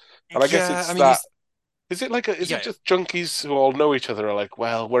places. And I guess Yeah, it's I mean, that. Is it like is Yeah. it just junkies who all know each other are like,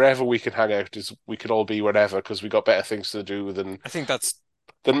 well, wherever we can hang out is we could all be wherever because we got better things to do I think that's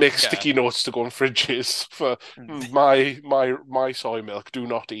than make Yeah. sticky notes to go on fridges for my soy milk. Do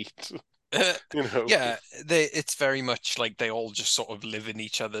not eat. You know. yeah. It's very much like they all just sort of live in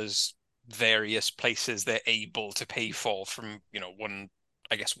each other's various places they're able to pay for from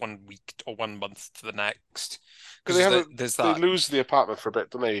one week or 1 month to the next. Because they Because have there's they that. lose the apartment for a bit,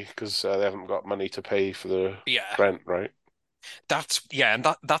 don't they? Because they haven't got money to pay for the Yeah, rent, right? and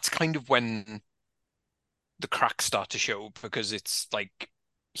that's kind of when the cracks start to show because it's like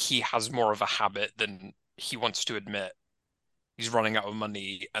he has more of a habit than he wants to admit. He's running out of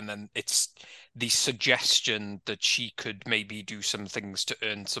money, and then it's the suggestion that she could maybe do some things to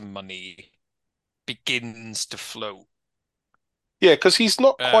earn some money begins to float. Yeah, because he's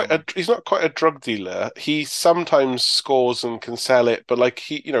not quite Um, he's not quite a drug dealer. He sometimes scores and can sell it, but like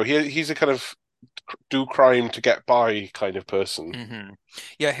he's a kind of do crime to get by kind of person. mhm.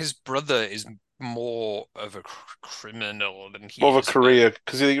 Yeah, his brother is more of a criminal than he More of a is, but career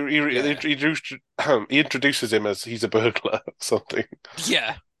because yeah, he introduces him as he's a burglar or something,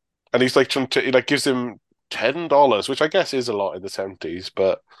 yeah, and he's like trying to he like gives him $10, which I guess is a lot in the 70s,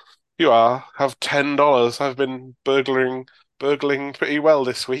 but have $10. I've been burgling pretty well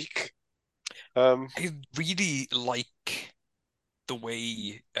this week. I really like the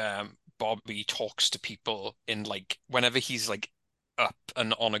way Bobby talks to people in like whenever he's like up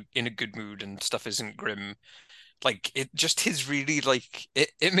and in a good mood and stuff isn't grim. Like it just his really like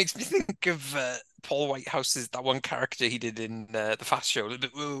it makes me think of Paul Whitehouse's that one character he did in the Fast Show, a little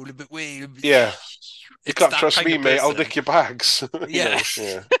bit whoa, a little bit way. Yeah. You It's can't that trust kind me, of mate. I'll person. nick your bags. Yeah.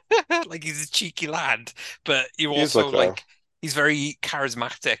 Yeah. Like he's a cheeky lad, but you He is also like that. he's very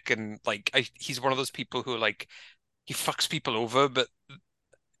charismatic and like he's one of those people who like he fucks people over, but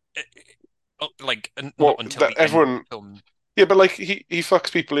like Well, not until that the end of everyone. the film. Yeah, but like he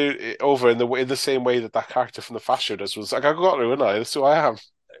fucks people over in the same way that character from the Fast Show does. Was like I got to, and that's who I am.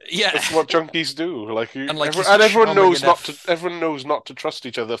 Yeah, That's what junkies do. Like and like he's everyone charming knows not to. enough. Everyone knows not to trust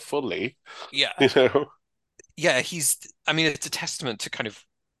each other fully. Yeah, You know. yeah. I mean, it's a testament to kind of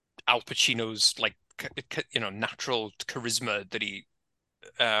Al Pacino's like natural charisma that he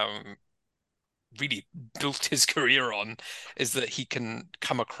um really built his career on, is that he can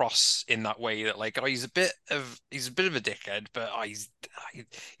come across in that way that like, oh, he's a bit of a dickhead, but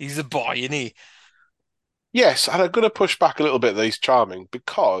he's a boy, isn't he? Yes, and I'm going to push back a little bit that he's charming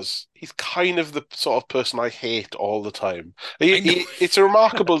because he's kind of the sort of person I hate all the time. I know. It's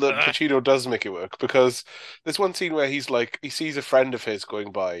remarkable that Pacino does make it work because there's one scene where he's like, he sees a friend of his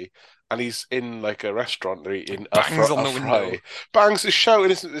going by and he's in like a restaurant, they're eating Bangs on a the window. fry, bangs, is shouting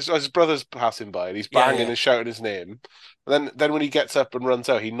his brother's passing by and he's Yeah, banging yeah. and shouting his name. And then when he gets up and runs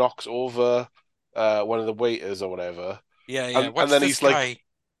out, he knocks over one of the waiters or whatever. Yeah, yeah. And What's then this he's guy?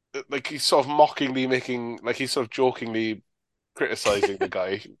 like he's sort of mockingly making like he's sort of jokingly criticizing the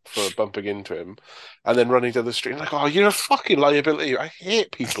guy for bumping into him and then running down the street like, oh, you're a fucking liability, I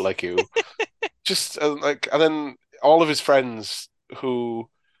hate people like you. Just like, and then all of his friends who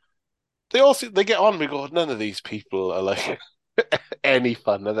they get on, we go, none of these people are like any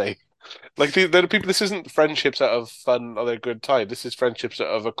fun, are they? Like they're people, this isn't friendships out of fun or a good time, this is friendships out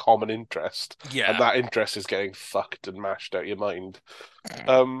of a common interest, and Yeah. that interest is getting fucked and mashed out your mind.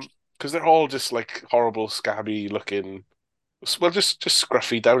 Because they're all just like horrible, scabby looking, well, just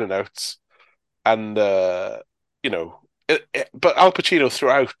scruffy down and outs, and you know, but Al Pacino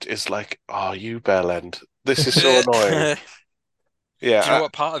throughout is like, oh, you bell end, this is so annoying. Do Yeah, you know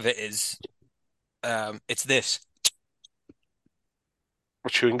what part of it is? It's this.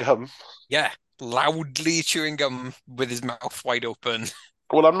 chewing gum. Yeah, loudly chewing gum with his mouth wide open.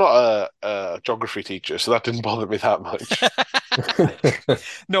 Well, I'm not a geography teacher, so that didn't bother me that much.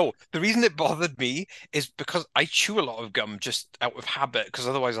 No, the reason it bothered me is because I chew a lot of gum just out of habit, because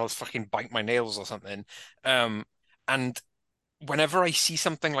otherwise I'll fucking bite my nails or something. And whenever I see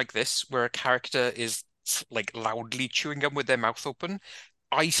something like this, where a character is like loudly chewing gum with their mouth open,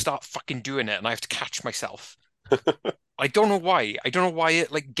 I start fucking doing it, and I have to catch myself. I don't know why. I don't know why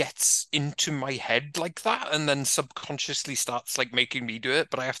it like gets into my head like that and then subconsciously starts like making me do it,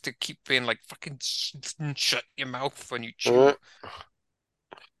 but I have to keep being like fucking shut your mouth when you Uh, chew.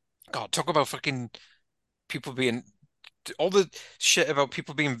 God, talk about fucking people being all the shit about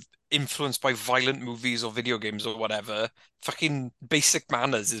people being influenced by violent movies or video games or whatever. Fucking basic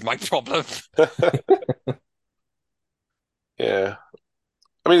manners is my problem. yeah,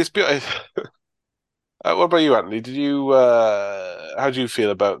 I mean, it's beautiful. What about you, Anthony? How do you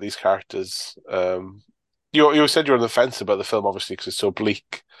feel about these characters? You said you're on the fence about the film, obviously, because it's so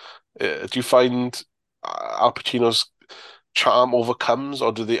bleak. Do you find Al Pacino's charm overcomes,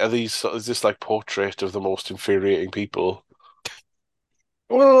 or is this like portrait of the most infuriating people?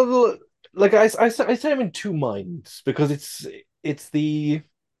 Well, like I say I'm in two minds because it's the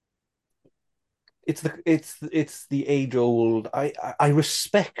it's the age old. I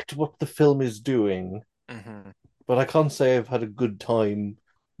respect what the film is doing, Hmm. but I can't say I've had a good time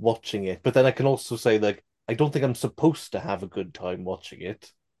watching it. But then I can also say like I don't think I'm supposed to have a good time watching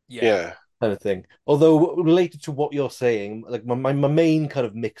it, Yeah. Yeah, kind of thing. Although related to what you're saying, like my main kind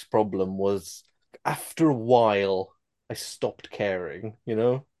of mixed problem was after a while I stopped caring, you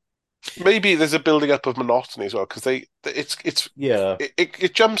know? maybe there's a building up of monotony as well because Yeah.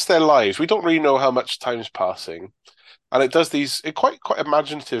 it jumps their lives. We don't really know how much time's passing, and it does these quite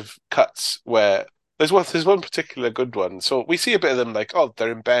imaginative cuts where there's one particular good one. So we see a bit of them like, oh,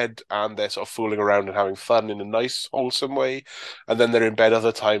 they're in bed and they're sort of fooling around and having fun in a nice wholesome way, and then they're in bed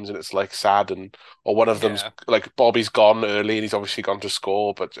other times and it's like sad, and or one of them's Yeah. like Bobby's gone early and he's obviously gone to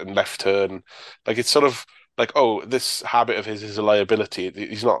school but and left her, and like it's sort of like, oh, this habit of his is a liability.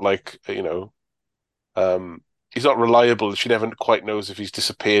 He's not like, um, he's not reliable. She never quite knows if he's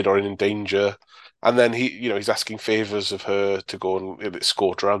disappeared or in danger. And then he's asking favors of her to go and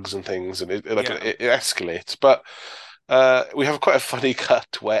score drugs and things, and Yeah. it escalates. But we have quite a funny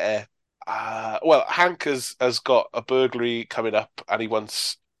cut where, well, Hank has got a burglary coming up, and he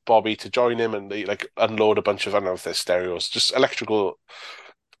wants Bobby to join him, and they like unload a bunch of, I don't know if they're stereos, just electrical,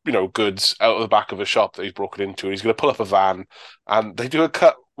 goods out of the back of a shop that he's broken into. And he's going to pull up a van, and they do a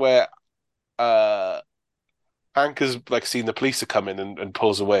cut where uh Hank has like seen the police are coming and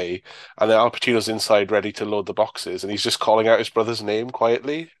pulls away, and then Al Pacino's inside ready to load the boxes, and he's just calling out his brother's name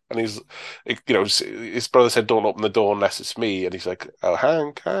quietly, and his brother said, "Don't open the door unless it's me," and he's like, "Oh,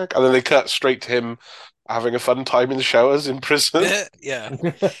 Hank, Hank," and then they cut straight to him having a fun time in the showers in prison, Yeah.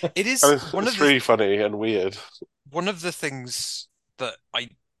 It is and one of it's the really funny and weird. things that I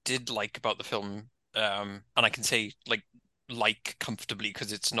did like about the film, and I can say like comfortably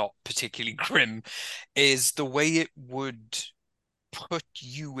because it's not particularly grim, is the way it would put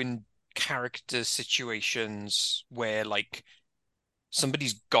you in character situations where like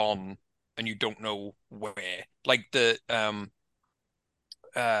somebody's gone and you don't know where. Like the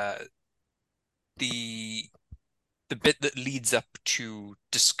uh the bit that leads up to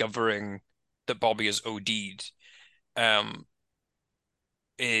discovering that Bobby has OD'd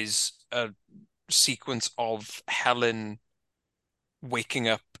is a sequence of Helen waking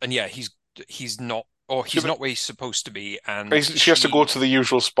up, and yeah, he's not, or Yeah, he's not where he's supposed to be, and she has to go to the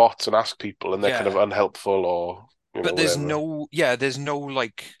usual spots and ask people, and they're kind of yeah, unhelpful or but whatever.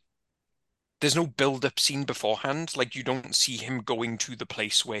 there's no build-up scene beforehand. Like you don't see him going to the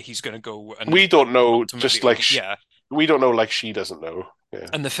place where he's going to go We and don't know, ultimately just like OD. Yeah, we don't know, like she doesn't know.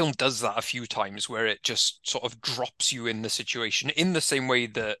 Yeah. and the film does that a few times where it just sort of drops you in the situation in the same way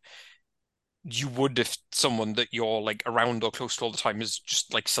that you would if someone that you're like around or close to all the time is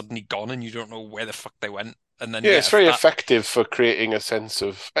just like suddenly gone and you don't know where the fuck they went. And then Yeah, it's yeah, very that effective for creating a sense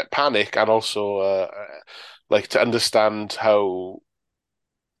of panic and also like to understand how,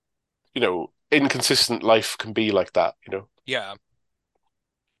 inconsistent life can be like that. yeah,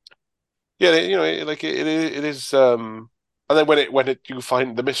 Yeah, like it is and then when you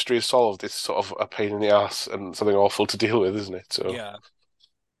find the mystery is solved, it's sort of a pain in the ass and something awful to deal with, isn't it? So yeah.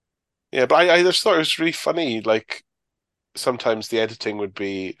 yeah, but I just thought it was really funny, like sometimes the editing would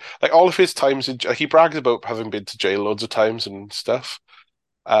be like all of his times like, he brags about having been to jail loads of times and stuff.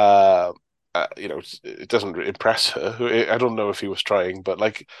 Uh, it doesn't impress her. I don't know if he was trying, but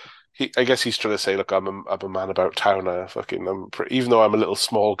like, I guess he's trying to say, look, I'm a man about town. Even though I'm a little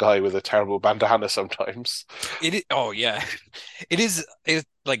small guy with a terrible bandana sometimes. Oh yeah. It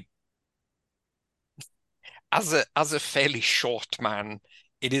like as a fairly short man,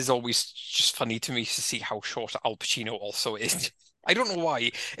 it is always just funny to me to see how short Al Pacino also is. I don't know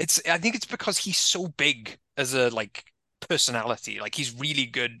why. I think it's because he's so big as a like personality. Like he's really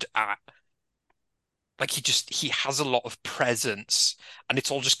good at like he has a lot of presence and it's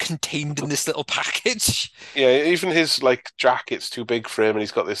all just contained in this little package. Yeah, even his like jacket's too big for him, and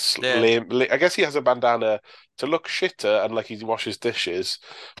he's got this Yeah. lame. I guess he has a bandana to look shitter and like he washes dishes,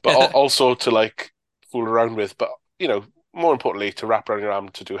 but also to like fool around with. But more importantly, to wrap around your arm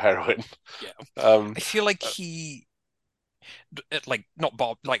to do heroin. Yeah. Um, I feel like uh, like not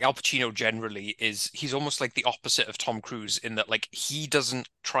Bob, like Al Pacino generally he's almost like the opposite of Tom Cruise in that like he doesn't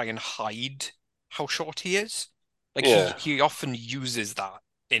try and hide how short he is. Like he yeah, he often uses that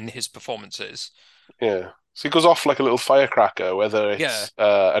in his performances. yeah. So he goes off like a little firecracker, whether Yeah. it's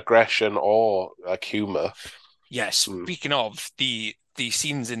aggression or like humor. Yeah, Mm. speaking of the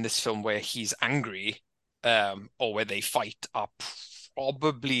scenes in this film where he's angry, or where they fight are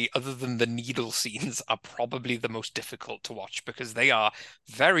probably, other than the needle scenes, are probably the most difficult to watch because they are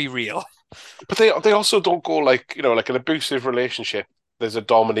very real. But they also don't go like like an abusive relationship. There's a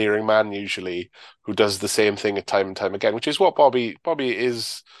domineering man usually who does the same thing time and time again, which is what Bobby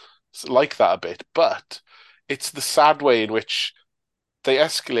is like that a bit. But it's the sad way in which they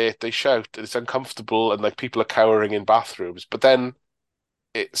escalate, they shout, it's uncomfortable, and like people are cowering in bathrooms. But then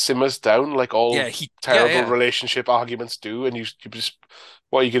it simmers down like all Yeah, terrible yeah. relationship arguments do, and you just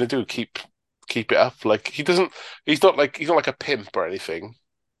what are you going to do? Keep it up? Like he's not like a pimp or anything.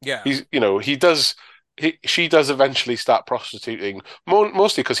 Yeah. She does eventually start prostituting,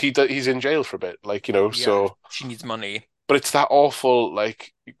 mostly because he's in jail for a bit, Yeah, so. she needs money. But it's that awful,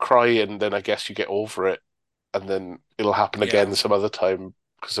 like you cry and then I guess you get over it, and then it'll happen Yeah. again some other time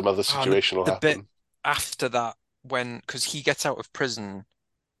because some other And situation will the bit happen. after that, when because he gets out of prison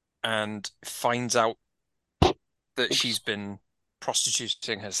and finds out that she's Oops. been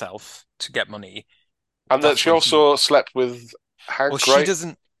prostituting herself to get money, And that that's she when he also slept with well, Hank, she right?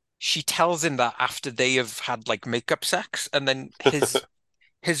 doesn't she tells him that after they have had like makeup sex, and then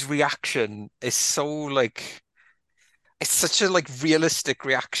his reaction is so like it's such a like realistic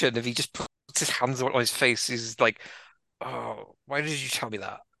reaction. If he just puts his hands on his face, he's like, "Oh, why did you tell me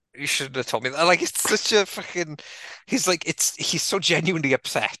that? You shouldn't have told me that." Like it's such a fucking. He's so genuinely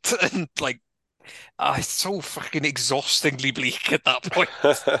upset and like it's so fucking exhaustingly bleak at that point.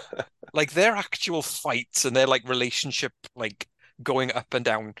 Like their actual fights and their like relationship like going up and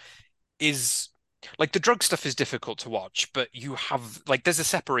down is like the drug stuff is difficult to watch, but you have like there's a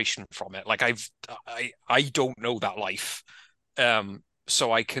separation from it. Like I don't know that life.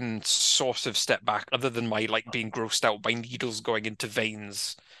 So I can sort of step back other than my like being grossed out by needles going into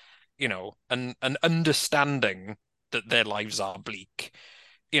veins, and understanding that their lives are bleak.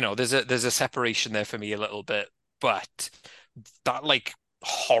 There's a separation there for me a little bit, but that like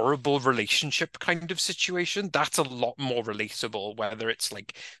horrible relationship kind of situation, that's a lot more relatable, whether it's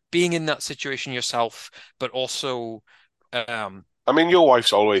like being in that situation yourself, but also um I mean, your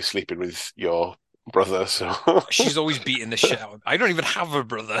wife's always sleeping with your brother, so. she's always beating the shit out of I don't even have a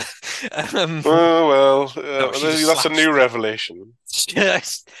brother. Um Oh well, no, she just that's a slaps new the revelation.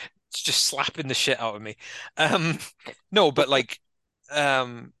 yes. It's just slapping the shit out of me. Um, no, but like,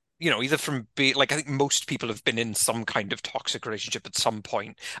 either from be like I think most people have been in some kind of toxic relationship at some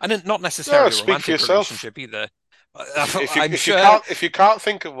point, and not No, necessarily a speak for romantic yourself. relationship either. If I'm if you sure. can't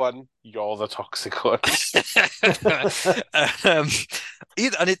think of one, you're the toxic one. um,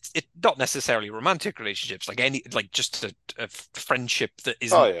 and it's not necessarily romantic relationships, like just a friendship that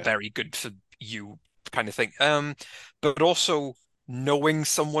Oh isn't yeah. very good for you kind of thing. But also knowing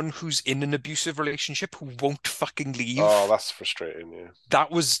someone who's in an abusive relationship who won't fucking Oh, leave. that's frustrating. Yeah. That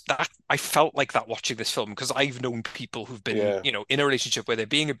I felt like that watching this film because I've known people who've been, Yeah. in a relationship where they're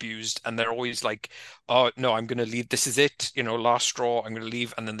being abused and they're always like, "Oh no, I'm gonna leave. This is it. Last straw. I'm gonna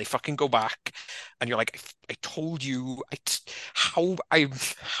leave," and then they fucking go back, and you're like, "I told you.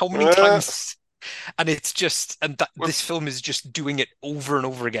 How many Uh, times?" And it's just, and that well, this film is just doing it over and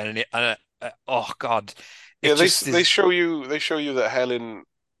over again, and oh God, yeah, it just they is. show you that Helen,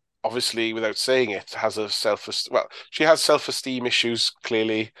 obviously, without saying it, has a she has self-esteem issues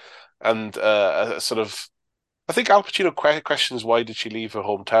clearly, and a sort of. I think Al Pacino questions why did she leave her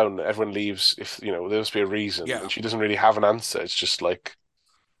hometown. Everyone leaves if there must be a reason, Yeah, and she doesn't really have an answer. It's just like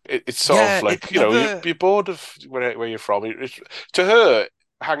it's sort of yeah, it like never. you're bored of where you're from. To her,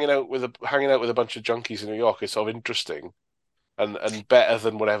 hanging out with a bunch of junkies in New York is sort of interesting and better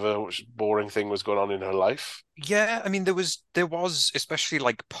than whatever boring thing was going on in her life. Yeah, I mean there was especially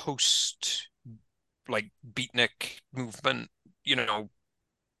like post like beatnik movement,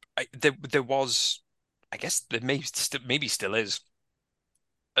 there was, I guess there maybe still is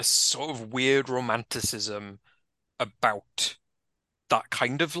a sort of weird romanticism about that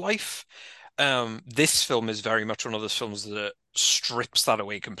kind of life. This film is very much one of those films that strips that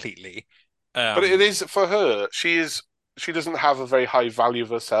away completely. But it Um, is for her. She doesn't have a very high value of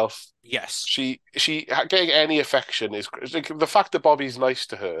herself. yes, She getting any affection is like, the fact that Bobby's nice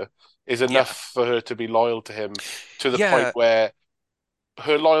to her is yeah, enough for her to be loyal to him to the point yeah, where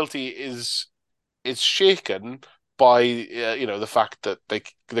her loyalty is shaken by the fact that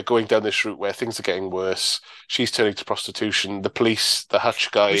they're going down this route where things are getting worse. She's turning to prostitution. The police, the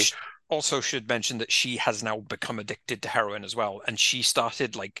Hutch guy. which also should mention that she has now become addicted to heroin as well, and she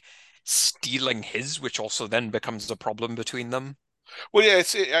started like stealing his, which also then becomes a problem between them. Well, yeah,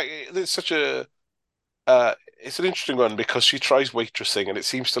 it's such a it's an interesting one because she tries waitressing and it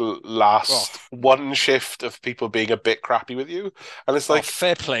seems to Oh, last one shift of people being a bit crappy with you, and it's oh, like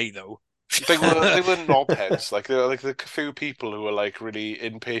fair play though. they were knobheads, like they were like the few people who were like really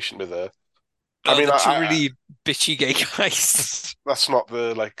impatient with her. I Oh, mean, the two really bitchy gay guys. that's not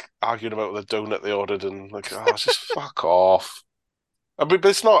the like arguing about the donut they ordered and like, oh, just fuck off. I mean, but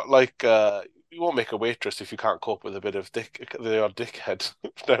it's not like you won't make a waitress if you can't cope with a bit of the odd dickhead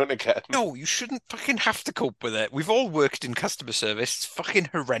now and again. No, you shouldn't fucking have to cope with it. We've all worked in customer service. It's fucking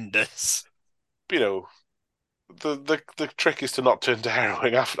horrendous. You know, the trick is to not turn to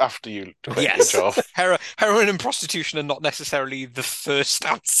heroin after you quit your Yes, job. heroin and prostitution are not necessarily the first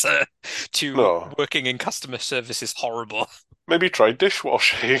answer to No, working in customer service is horrible. maybe try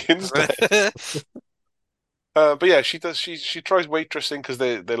dishwashing instead. But yeah, she does. She tries waitressing because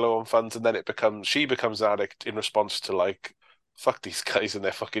they're low on funds, and then she becomes an addict in response to like, fuck these guys and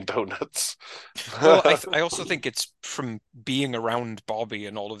their fucking donuts. Well, I also think it's from being around Bobby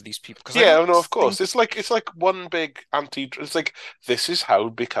and all of these people because I Yeah, don't no, of think, course. It's like one big anti. It's like this is how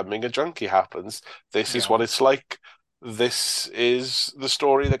becoming a junkie happens. This is yeah, what it's like. This is the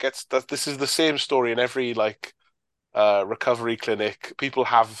story that gets that. This is the same story in every like recovery clinic. People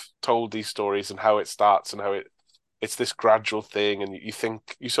have told these stories and how it starts and how it's this gradual thing, and you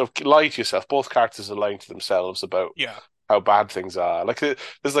think you sort of lie to yourself. Both characters are lying to themselves about yeah, how bad things are. Like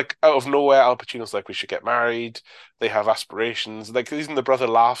there's like out of nowhere, Al Pacino's like, we should get married. They have aspirations. Like even the brother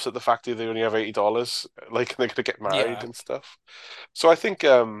laughs at the fact that they only have $80, like they're gonna get married yeah, and stuff. So I think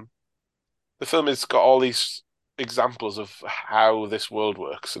the film has got all these examples of how this world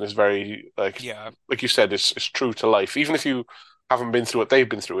works, and is very yeah. like you said, it's true to life. Even if you haven't been through what they've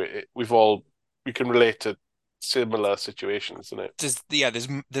been through, we can relate to similar situations, isn't it?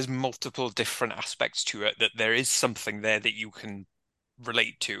 There's multiple different aspects to it that there is something there that you can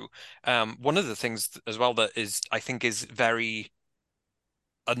relate to. One of the things as well that is I think is very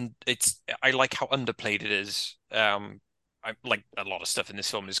I like how underplayed it is. I like a lot of stuff in this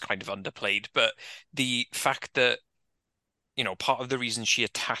film is kind of underplayed, but the fact that part of the reason she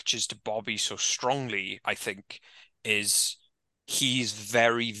attaches to Bobby so strongly, I think, is he's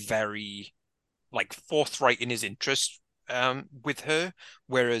very, very like forthright in his interest with her,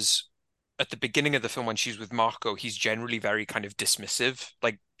 whereas at the beginning of the film when she's with Marco, he's generally very kind of dismissive.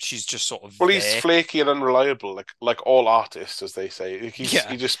 Like she's just sort of Well, he's there. flaky and unreliable, like all artists, as they say. Yeah.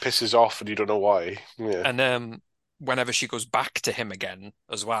 He just pisses off, and you don't know why. Yeah, And whenever she goes back to him again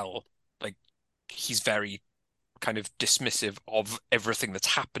as well, like he's very kind of dismissive of everything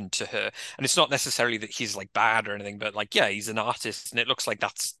that's happened to her. And it's not necessarily that he's like bad or anything, but like, yeah, he's an artist and it looks like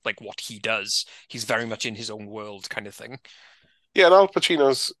that's like what he does. He's very much in his own world kind of thing. yeah. And Al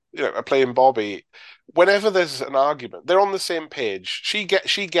Pacino's playing Bobby. Whenever there's an argument, they're on the same page. She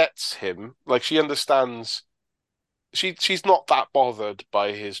gets him. Like she understands. She's not that bothered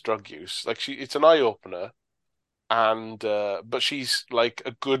by his drug use. Like it's an eye opener, and but she's like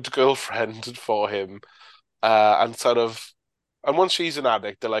a good girlfriend for him, and sort of. And once she's an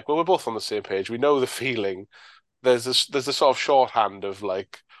addict, they're like, well, we're both on the same page. We know the feeling. There's a sort of shorthand of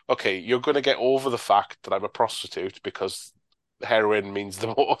like, okay, you're going to get over the fact that I'm a prostitute because heroin means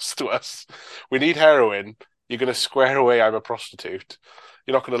the most to us. We need heroin. You're going to square away I'm a prostitute.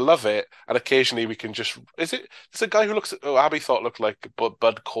 You're not going to love it, and occasionally we can just. Is it? It's a guy who looks. Abby thought looked like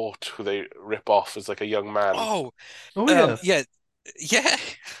Bud Cort, who they rip off as like a young man. Oh, Oh yeah. yeah, yeah.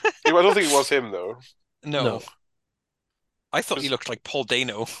 I don't think it was him though. No, No. I thought he Just looked like Paul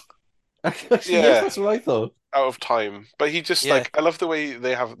Dano. Actually, yes, yeah, that's what I thought. out of time. But he just Yeah, like I love the way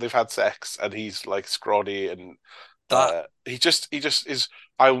they've had sex, and he's like scrawny and that he just is.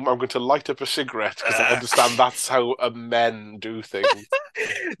 I'm going to light up a cigarette because I understand that's how men do things.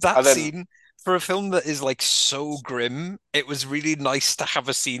 that And then scene for a film that is like so grim, it was really nice to have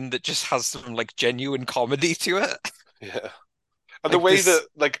a scene that just has some like genuine comedy to it. yeah, and the Like way this, that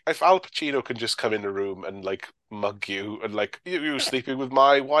like if Al Pacino can just come in a room and like mug you and like you were sleeping with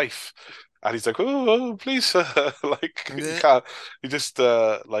my wife, and he's like, oh please sir, like you eh, can't, you just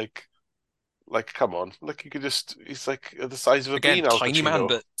like come on, like you could just he's like the size of a again, bean, Al tiny man, Pacino.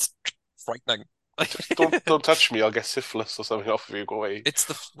 but frightening. Just don't touch me. I'll get syphilis or something off of you. Go away. It's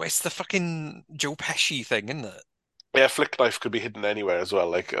the fucking Joe Pesci thing, isn't it? Yeah, flick knife could be hidden anywhere as well.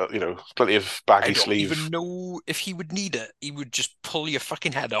 Like plenty of baggy I don't even sleeve. know if he would need it. He would just pull your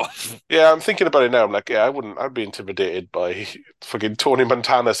fucking head off. Yeah, I'm thinking about it now. I'm like, yeah, I wouldn't. I'd be intimidated by fucking Tony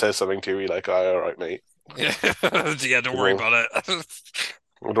Montana says something to me like, oh, all right, mate. Yeah, yeah, don't You worry know, about it.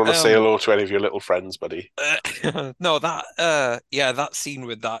 I don't want to say Um, hello to any of your little friends, buddy. no, yeah, that scene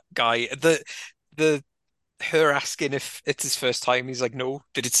with that guy, the her asking if it's his first time, he's like, no,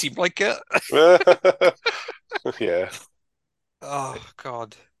 did it seem like it? Yeah, Oh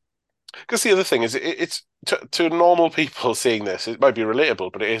God. because the other thing is, it's to normal people seeing this, it might be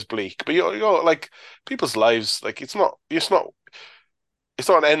relatable, but it is bleak. But you're like people's lives, like it's not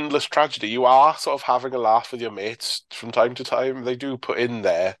an endless tragedy. You are sort of having a laugh with your mates from time to time. They do put in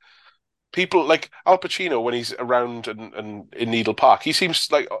there people like Al Pacino when he's around and in Needle Park. He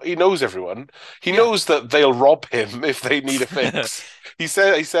seems like he knows everyone. He Yeah. knows that they'll rob him if they need a fix. He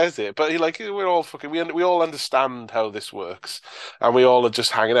says it, but we're all fucking we all understand how this works, and we all are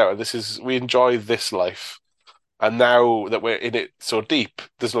just hanging out. And we enjoy this life. And now that we're in it so deep,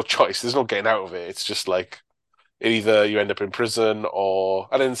 there's no choice. There's no getting out of it. It's just like either you end up in prison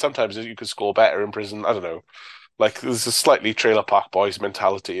and then sometimes you could score better in prison. I don't know. Like there's a slightly Trailer Park Boys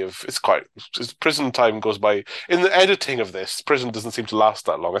mentality of prison time goes by in the editing of this. Prison doesn't seem to last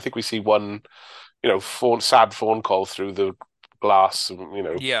that long. I think we see one, sad phone call through the glass, and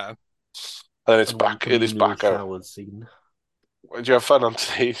Yeah. then it's And one back. It is communal back out. shower scene. Did you have fun,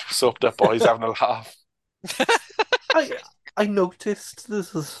 Anthony? Soaked up boys having a laugh. I I noticed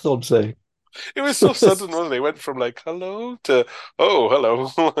this is what I'm saying. It was so sudden, wasn't it? It went from like hello to oh hello,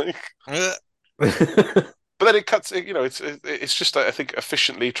 like. But then it cuts. It's just I think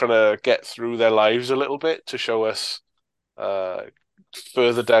efficiently trying to get through their lives a little bit to show us uh,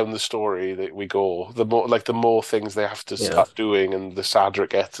 further down the story that we go. The more things they have to Yeah. start doing, and the sadder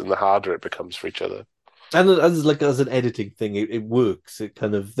it gets, and the harder it becomes for each other. And as an editing thing, it works. It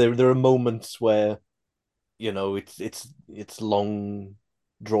kind of there are moments where, it's long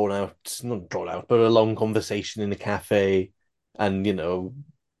drawn out, not drawn out, but a long conversation in a cafe, and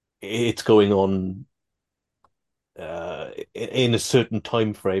it's going on in a certain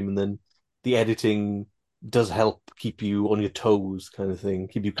time frame, and then the editing does help keep you on your toes, kind of thing,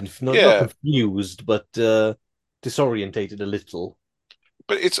 keep you not Yeah, confused, but disorientated a little.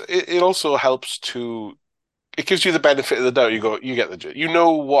 but it also helps it gives you the benefit of the doubt. You get you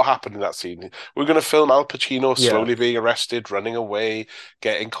know what happened in that scene. We're going to film Al Pacino Yeah, slowly being arrested, running away,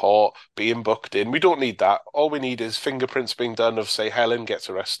 getting caught, being booked in. We don't need that. All we need is fingerprints being done of, say, Helen gets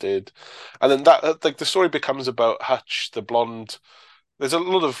arrested, and then that like the story becomes about Hutch, the blonde there's a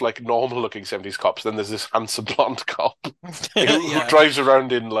lot of like normal looking 70s cops. Then there's this handsome blonde cop who Yeah. drives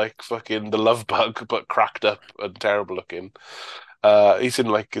around in like fucking the Love Bug, but cracked up and terrible looking. He's in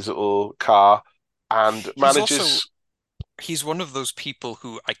like his little car and He's also manages. he's one of those people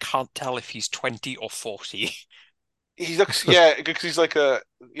who I can't tell if he's 20 or 40. He looks, yeah, because he's like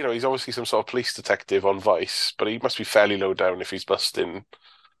he's obviously some sort of police detective on Vice, but he must be fairly low down if he's busting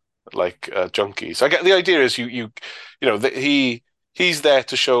like junkies. I get the idea is that he's there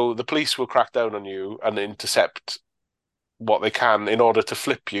to show the police will crack down on you and intercept what they can in order to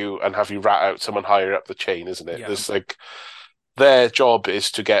flip you and have you rat out someone higher up the chain, isn't it? Yeah. There's like their job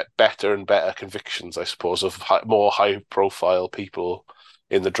is to get better and better convictions, I suppose, of more high profile people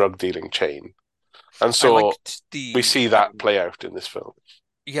in the drug dealing chain. And I so liked we the see that play out in this film.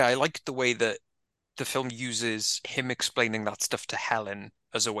 yeah, I liked the way that the film uses him explaining that stuff to Helen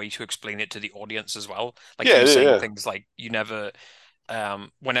as a way to explain it to the audience as well. Like Yeah, him yeah, saying yeah. things like you never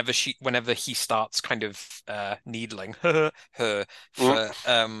whenever he starts kind of needling her Mm. for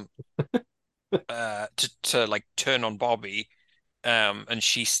to like turn on Bobby, and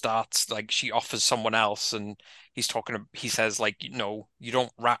she starts like she offers someone else, and he says like, you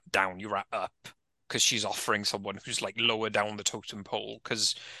don't rat down, you rat up, because she's offering someone who's like lower down the totem pole,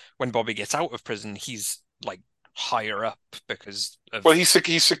 because when Bobby gets out of prison he's like higher up because Well, of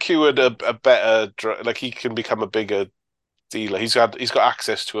he's secured a better like he can become a bigger dealer. He's got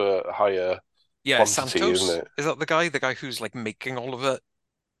access to a higher yeah, quantity, isn't Santos, it? is that the guy who's like making all of it?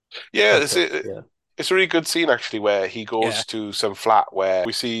 Yeah, Santos, yeah. it's a really good scene actually where he Yeah, goes to some flat where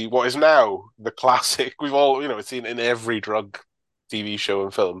we see what is now the classic. We've all seen in every drug TV show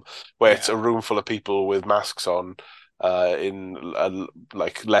and film where it's yeah, a room full of people with masks on, in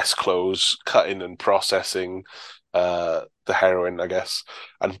like less clothes, cutting and processing the heroin, I guess,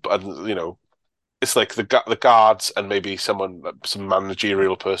 and it's like the guards and maybe some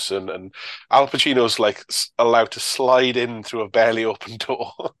managerial person, and Al Pacino's like allowed to slide in through a barely open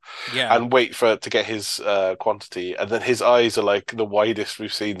door yeah. and wait for it to get his quantity, and then his eyes are like the widest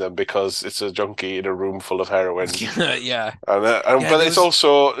we've seen them because it's a junkie in a room full of heroin, Yeah, and yeah, but there it's was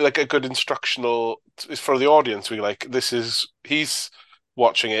also like a good instructional for the audience. We like he's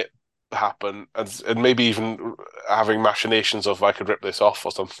watching it happen and maybe even having machinations of I could rip this off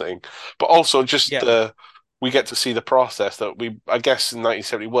or something, but also just yeah, we get to see the process that I guess in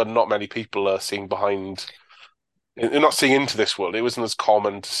 1971 not many people are seeing behind. They're not seeing into this world. It wasn't as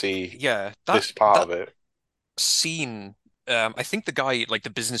common to see yeah, that this part that of it. scene, I think the guy, like the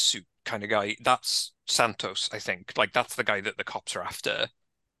business suit kind of guy, that's Santos, I think. Like that's the guy that the cops are after.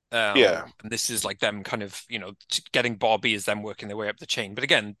 Yeah, And this is like them kind of, getting Bobby is them working their way up the chain. But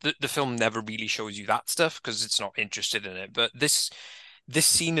again, the film never really shows you that stuff because it's not interested in it. But this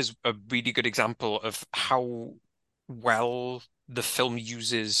scene is a really good example of how well the film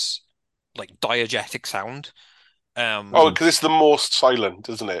uses like diegetic sound. oh, Mhm. because it's the most silent,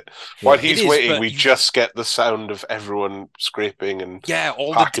 isn't it? While Yeah. It he's is, waiting, but we just get the sound of everyone scraping and yeah,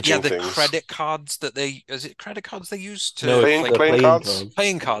 packaging the things. credit cards that is it credit cards they use No, to it's Playing like the playing playing cards. cards.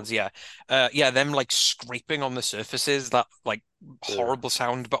 playing cards, yeah. Yeah, them like scraping on the surfaces, that like Yeah. horrible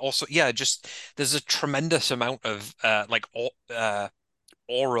sound, but also yeah, just there's a tremendous amount of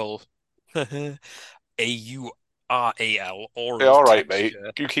oral Yeah, oral all right, mate.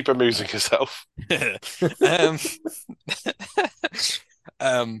 texture. You keep amusing yourself. Um,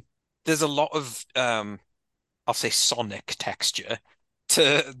 um, there's a lot of I'll say sonic texture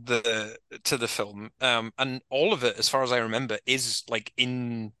to the film. And all of it, as far as I remember, is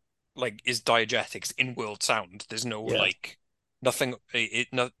is diegetics in world sound. There's no Yeah. like nothing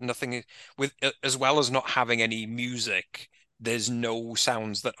nothing with as well as not having any music, there's no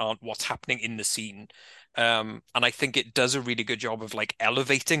sounds that aren't what's happening in the scene. And I think it does a really good job of like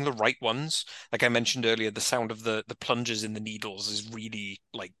elevating the right ones. Like I mentioned earlier, the sound of the plungers in the needles is really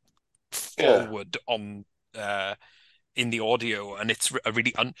like Yeah. forward on uh in the audio, and it's a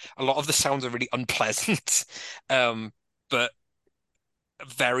really a lot of the sounds are really unpleasant, but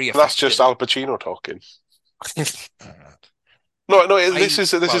very That's just effective. Al Pacino talking. No, no, this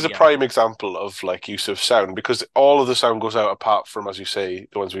Well, is a yeah, prime example of like use of sound because all of the sound goes out apart from, as you say,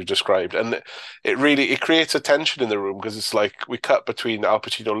 the ones we've described, and it creates a tension in the room because it's like we cut between Al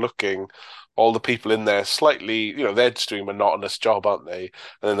Pacino looking, all the people in there slightly, they're just doing a monotonous job, aren't they?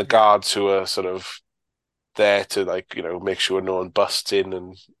 And then the yeah, guards who are sort of there to like make sure no one busts in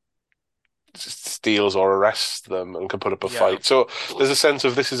and steals or arrests them and can put up a yeah, fight. So there's a sense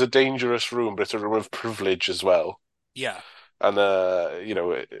of this is a dangerous room, but it's a room of privilege as well. yeah. And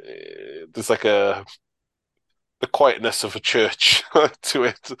there's like the quietness of a church to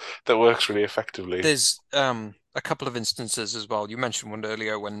it that works really effectively. There's a couple of instances as well. You mentioned one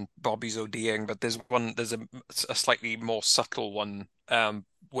earlier when Bobby's ODing, but there's a slightly more subtle one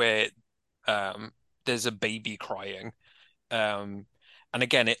where um, there's a baby crying. Um, and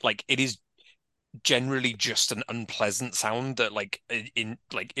again, it is generally just an unpleasant sound that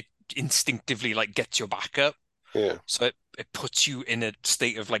it instinctively like gets your back up. Yeah. So it puts you in a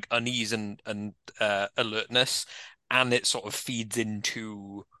state of like unease and alertness, and it sort of feeds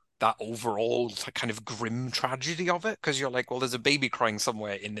into that overall kind of grim tragedy of it because you're like, well, there's a baby crying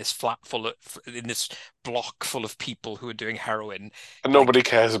somewhere in this in this block full of people who are doing heroin. And Like, nobody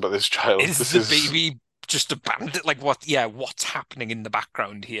cares about this child. is This the is baby just abandoned? Like what? Yeah, what's happening in the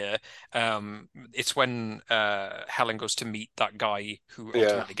background here? It's when Helen goes to meet that guy who yeah.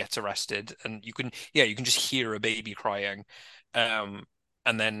 ultimately gets arrested, and you can just hear a baby crying.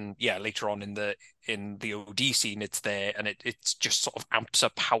 And then later on in the OD scene, it's there, and it's just sort of amps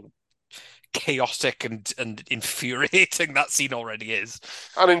up how chaotic and infuriating that scene already is.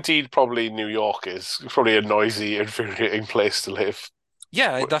 And indeed, probably New York is probably a noisy, infuriating place to live.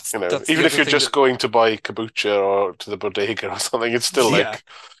 Yeah, You know, that's the even if other you're thing just that going to buy kombucha or to the bodega or something, it's still yeah, like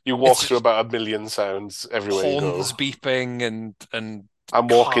you walk it's through just about a million sounds everywhere you horns go. beeping and And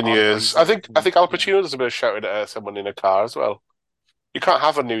walking car years. I noises think I and think Al yeah. Pacino does a bit of shouting at someone in a car as well. You can't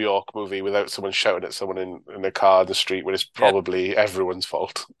have a New York movie without someone shouting at someone in a car in the street when it's Yep. probably everyone's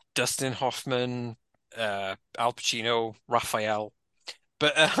fault. Dustin Hoffman, Al Pacino, Raphael.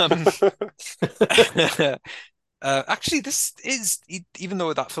 But actually, this is even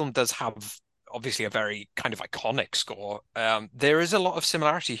though that film does have obviously a very kind of iconic score, there is a lot of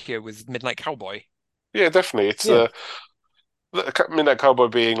similarity here with Midnight Cowboy. Yeah, definitely. It's Yeah. Midnight Cowboy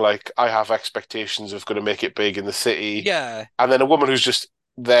being like, I have expectations of going to make it big in the city, Yeah, and then a woman who's just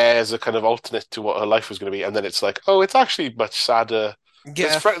there as a kind of alternate to what her life was going to be, and then it's like, oh, it's actually much sadder.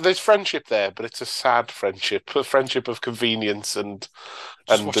 yeah. There's friendship there, but it's a sad friendship, a friendship of convenience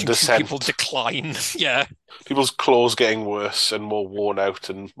Just and the watching two people descent. decline. Yeah, People's clothes getting worse and more worn out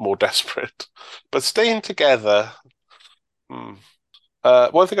and more desperate, but staying together. Hmm.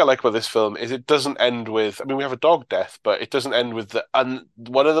 One thing I like about this film is it doesn't end with. I mean, we have a dog death, but it doesn't end with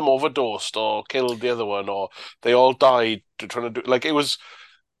one of them overdosed or killed the other one, or they all died trying to do. Like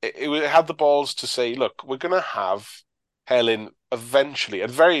it had the balls to say, look, we're gonna have Helen eventually,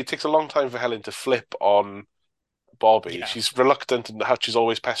 and it takes a long time for Helen to flip on Bobby. yeah, She's reluctant and she's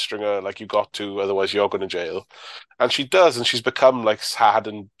always pestering her, like you got to, otherwise you're going to jail. And she does, and she's become like sad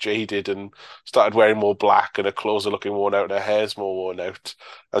and jaded and started wearing more black, and her clothes are looking worn out, and her hair's more worn out.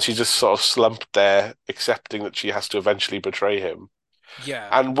 And she's just sort of slumped there, accepting that she has to eventually betray him.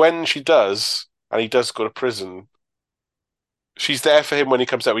 yeah, And when she does, and he does go to prison, she's there for him when he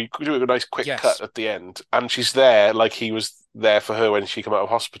comes out. We do a nice quick cut yes, at the end, and she's there like he was there for her when she came out of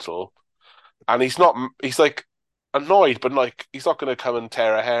hospital. And he's not. He's like annoyed, but like he's not going to come and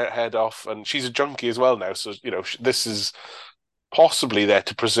tear her head off. And she's a junkie as well now, so you know this is possibly there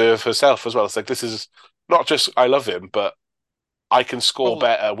to preserve herself as well. It's like this is not just I love him, but I can score well,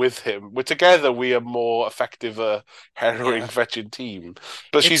 better with him. We're together. We are more effective, harrowing, yeah. fetching team.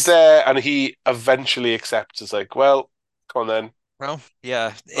 But she's It's there, and he eventually accepts. It's like, well, come on then. well,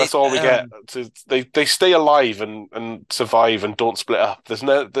 yeah. That's all we get. They stay alive and survive and don't split up. There's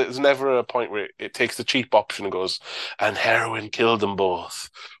never a point where it takes the cheap option and goes, and heroin killed them both,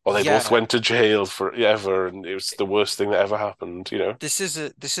 or they both Yeah. went to jail forever, and it was the worst thing that ever happened. You know? This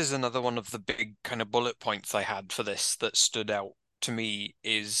is another one of the big kind of bullet points I had for this that stood out to me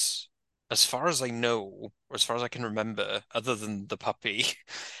is as far as I know, or as far as I can remember, other than the puppy,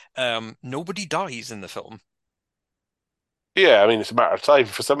 nobody dies in the film. Yeah, I mean it's a matter of time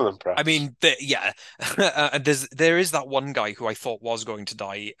for some of them, I perhaps. mean, yeah, there is that one guy who I thought was going to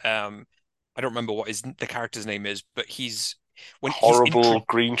die. I don't remember what the character's name is, but when he's intro Horrible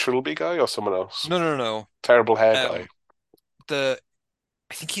green trilby guy or someone else? no no no Terrible hair no guy. the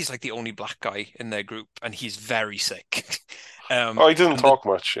I think he's like the only black guy in their group, and he's very sick. Oh, he doesn't And the talk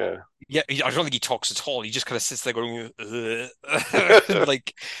much. Yeah. I don't think he talks at all. He just kind of sits there going, Yeah,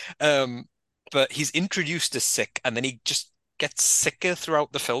 like, um, but he's introduced as sick, and then he just gets sicker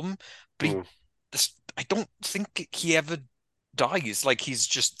throughout the film. But Hmm. I don't think he ever dies. Like he's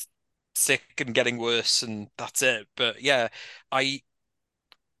just sick and getting worse, and that's it. But yeah, I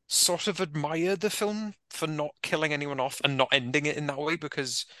sort of admire the film for not killing anyone off and not ending it in that way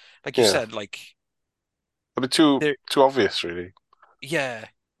because, like you yeah. said, like A bit too there, too obvious, really. yeah,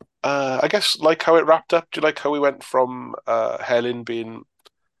 I guess like how it wrapped up. Do you like how we went from Helen being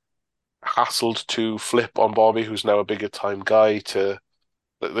hassled to flip on Bobby, who's now a bigger time guy, to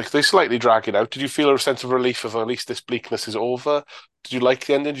they slightly drag it out? Did you feel a sense of relief of at least this bleakness is over? Did you like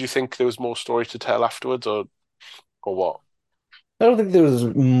the ending? Did you think there was more story to tell afterwards, or or what? I don't think there was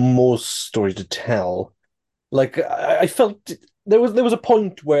more story to tell. Like I felt there was a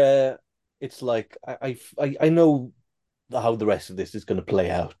point where it's like I know how the rest of this is going to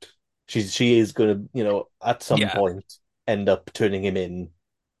play out. She is going to, at some Yeah. point end up turning him in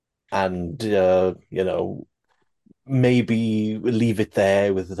and maybe leave it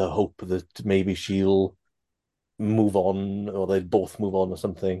there with the hope that maybe she'll move on or they both move on or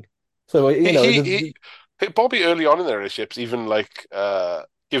something. So Bobby early on in their relationships even like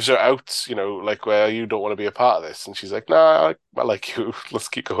gives her outs, like where you don't want to be a part of this, and she's like, "Nah, I like you. Let's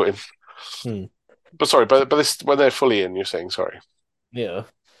keep going." hmm, But sorry, but this when they're fully in, you're saying sorry. yeah.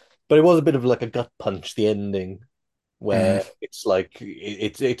 But it was a bit of like a gut punch, the ending, Mm. where it's like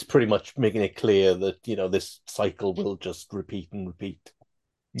it's pretty much making it clear that this cycle will just repeat and repeat.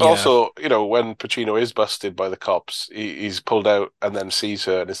 Yeah. Also, when Pacino is busted by the cops, he's pulled out and then sees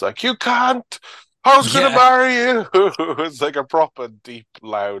her and is like, "You can't. I was gonna Yeah. marry you." It's like a proper deep,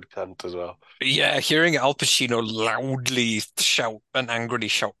 loud cunt as well. Yeah. Hearing Al Pacino loudly shout and angrily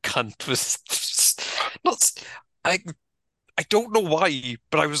shout "cunt" was not. I I don't know why,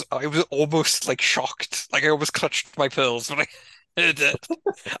 but I was almost like shocked. Like I almost clutched my pearls when I heard it.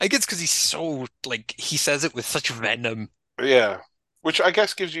 I guess because he's so like he says it with such venom. Yeah, which I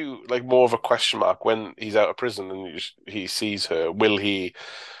guess gives you like more of a question mark when he's out of prison and he sees her. Will he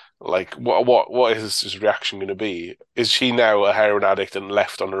like what is his reaction going to be? Is she now a heroin addict and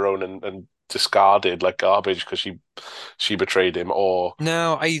left on her own and discarded like garbage because she betrayed him? Or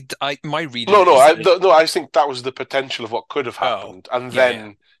No, my read of no, it no, is that it, no, I just think that was the potential of what could have oh happened, and yeah, yeah.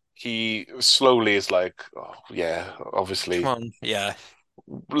 then he slowly is like, oh, yeah, Come obviously, on, yeah.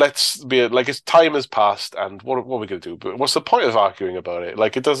 let's be like, it's time has passed, and what are we going to do? But what's the point of arguing about it?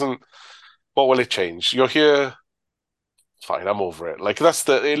 Like, it doesn't. What will it change? You're here. Fine, I'm over it. Like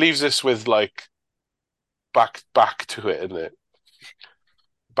it leaves us with like back to it, isn't it?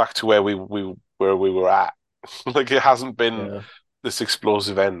 Back to where we were at. Like it hasn't been Yeah. this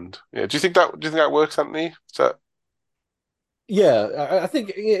explosive end. Yeah. Do you think that works, Anthony? Is that Yeah, I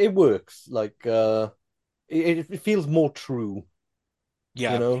think it works. Like it feels more true,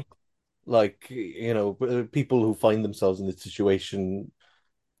 you Yeah. know? Like, people who find themselves in this situation,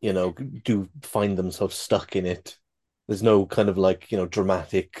 do find themselves stuck in it. There's no kind of like,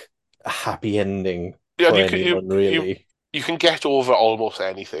 dramatic happy ending yeah? And for you can anyone really. you can get over almost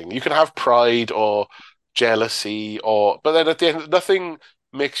anything. You can have pride or jealousy, but then at the end, nothing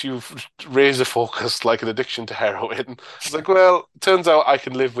makes you razor focused like an addiction to heroin. It's like, well, it turns out I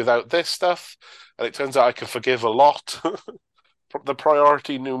can live without this stuff, and it turns out I can forgive a lot. The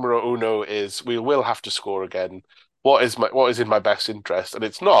priority numero uno is we will have to score again. What is in my best interest? And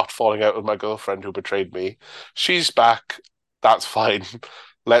it's not falling out with my girlfriend who betrayed me. She's back. That's fine.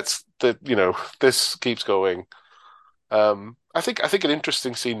 This keeps going. I think an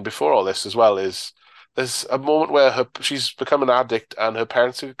interesting scene before all this as well is there's a moment where she's become an addict and her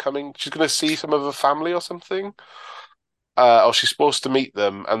parents are coming. She's going to see some of her family or something, or she's supposed to meet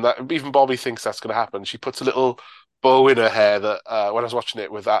them, and that even Bobby thinks that's going to happen. She puts a little bow in her hair that when I was watching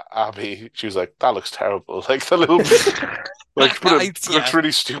it with Abby, she was like, "That looks terrible." Like the little, like looks Yeah.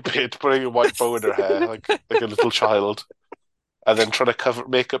 really stupid putting a white bow in her hair, like a little child, and then trying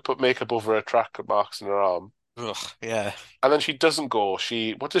to put makeup over her track marks in her arm. Ugh, yeah. And then she doesn't go.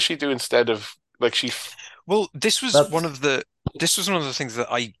 What does she do instead of like Well, this was one That's of the things that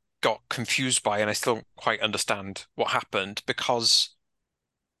I got confused by, and I still don't quite understand what happened because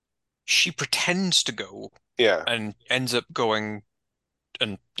she pretends to go yeah. and ends up going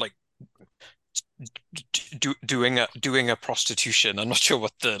and like doing a prostitution. I'm not sure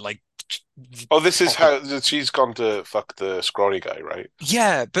what the like Oh, this is proper. how she's gone to fuck the scrawny guy, right?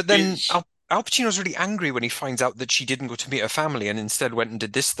 Yeah, but then She's, Al Pacino's really angry when he finds out that she didn't go to meet her family and instead went and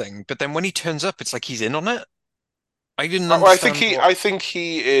did this thing. But then when he turns up, it's like he's in on it. I didn't well, understand what. I think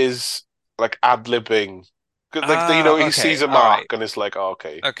he is like ad-libbing. Like he sees Okay, a all mark right, and it's like, oh,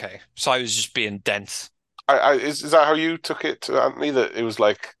 okay. okay. So I was just being dense. Is that how you took it, Anthony? That it was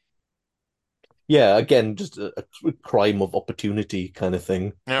like, yeah, again, just a crime of opportunity kind of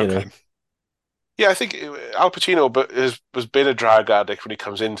thing. Okay. yeah, I think Al Pacino, but has been a drug addict when he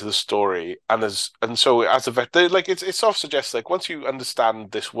comes into the story, and so as a vet, like it sort of suggests like once you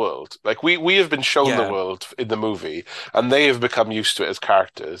understand this world, like we have been shown the Yeah, world in the movie, and they have become used to it as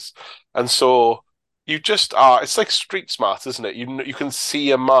characters, and so you just are. It's like street smart, isn't it? You can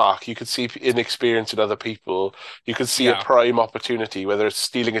see a mark, you can see inexperience in other people, you can see a yeah, prime opportunity, whether it's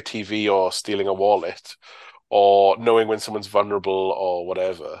stealing a TV or stealing a wallet, or knowing when someone's vulnerable or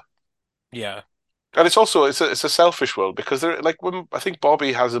whatever. yeah, And it's also it's a selfish world because there like when I think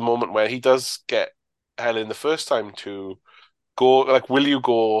Bobby has a moment where he does get Helen the first time to go, like, will you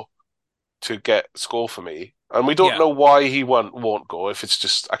go to get Skull for me? And we don't Yeah. know why he won't go. If it's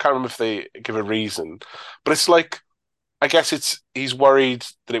just, I can't remember if they give a reason, but it's like, I guess he's worried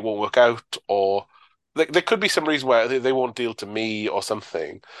that it won't work out, or like there could be some reason why they won't deal to me or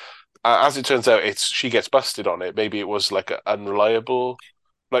something. As it turns out, it's she gets busted on it. Maybe it was like unreliable,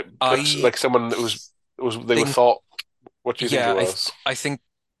 like I like someone that was they were think, thought. What do you think it yeah, was? I think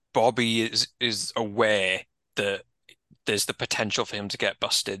Bobby is aware that there's the potential for him to get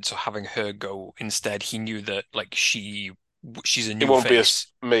busted, so having her go instead, he knew that like she's a It new won't be as face.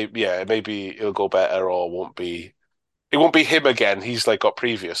 maybe yeah, maybe it'll go better or won't be. It won't be him again. He's like got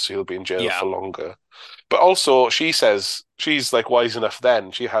previous, so he'll be in jail Yeah, for longer. But also, she says she's like wise enough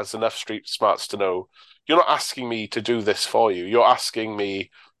then. She has enough street smarts to know you're not asking me to do this for you. You're asking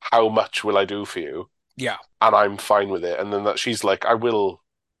me how much will I do for you, yeah, and I'm fine with it. And then that she's like, I will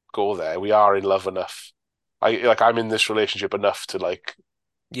go there. We are in love enough. I'm in this relationship enough to like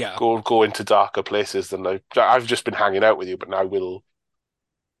yeah. go into darker places than I've just been hanging out with you, but now we'll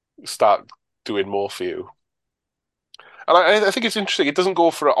start doing more for you. And I think it's interesting. It doesn't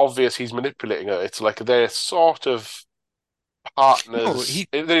go for it obvious he's manipulating her. It's like they're sort of No, partners. he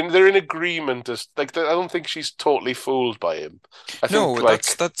They're in agreement. As like I don't think she's totally fooled by him. I think no,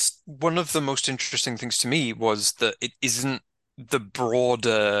 like that's one of the most interesting things to me was that it isn't the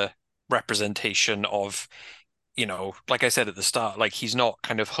broader representation of, like I said at the start, like he's not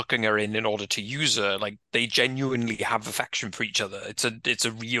kind of hooking her in order to use her. Like they genuinely have affection for each other. It's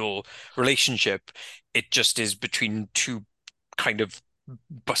a real relationship. It just is between two kind of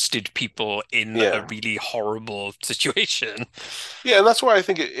busted people in a yeah, really horrible situation. yeah, and that's why I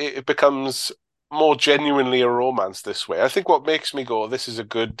think it becomes more genuinely a romance this way. I think what makes me go, this is a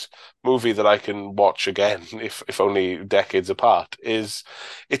good movie that I can watch again, if only decades apart, is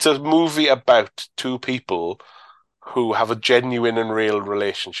it's a movie about two people who have a genuine and real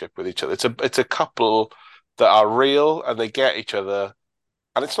relationship with each other. It's a couple that are real and they get each other.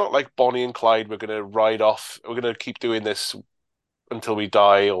 And it's not like Bonnie and Clyde, we're going to ride off, we're going to keep doing this until we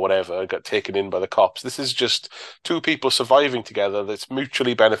die or whatever, get taken in by the cops. This is just two people surviving together that's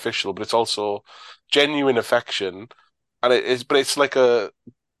mutually beneficial, but it's also genuine affection. And but it's like a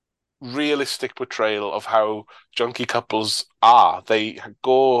realistic portrayal of how junkie couples are. They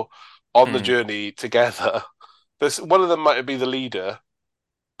go on the Hmm. journey together. There's one of them might be the leader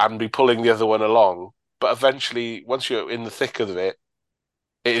and be pulling the other one along, but eventually, once you're in the thick of it,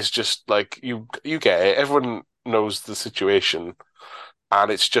 it is just like you get it. Everyone knows the situation,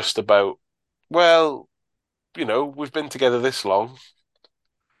 and it's just about, well, we've been together this long.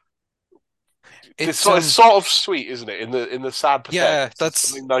 It's It's sort of sweet, isn't it? In the sad yeah, pathetic, there's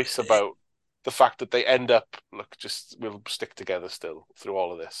something nice about the fact that they end up look just we'll stick together still through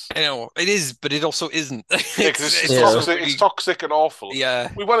all of this. I know it is, but it also isn't. Yeah, because It's it's Yeah. also toxic. It's really, toxic and awful. yeah.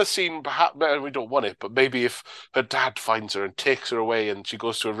 We want to see, perhaps we don't want it, but maybe if her dad finds her and takes her away, and she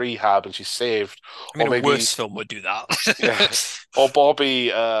goes to a rehab and she's saved, I or mean, a maybe worse film would do yeah, that. or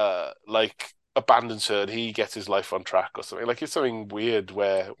Bobby like abandons her and he gets his life on track or something. Like it's something weird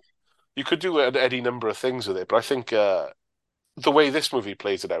where you could do any number of things with it, but I think the way this movie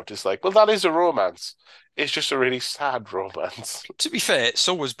plays it out is like, well, that is a romance. It's just a really sad romance. To be fair,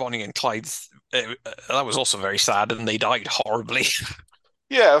 so was Bonnie and Clyde. That was also very sad, and they died horribly.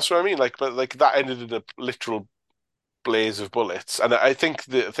 Yeah, that's what I mean. Like, but like that ended in a literal blaze of bullets. And I think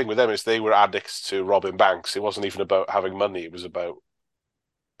the thing with them is they were addicts to robbing banks. It wasn't even about having money. It was about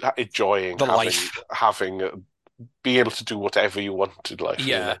enjoying The life. having being able to do whatever you want in life,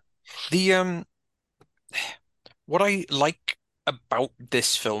 Yeah. The what I like about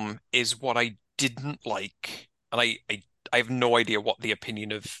this film is what I didn't like, and I have no idea what the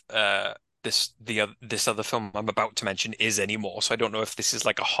opinion of this other film I'm about to mention is anymore. So I don't know if this is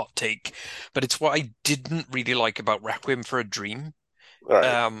like a hot take, but it's what I didn't really like about Requiem for a Dream. All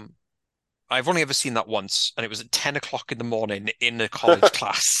right. Um, I've only ever seen that once, and it was at 10 o'clock in the morning in a college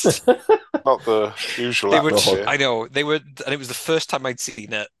class. Not the usual They were, atmosphere. I know, they were, and it was the first time I'd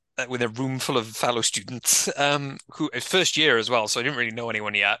seen it with a room full of fellow students, who first year as well, so I didn't really know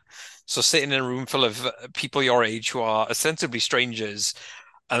anyone yet. So sitting in a room full of people your age who are ostensibly strangers,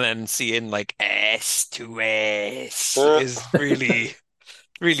 and then seeing like S to S Uh, is really,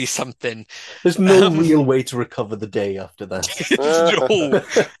 really something. There's no Um, real way to recover the day after that.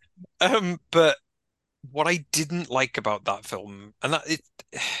 no, but what I didn't like about that film, and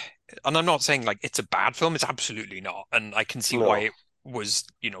I'm not saying like it's a bad film, it's absolutely not, and I can see why no. was,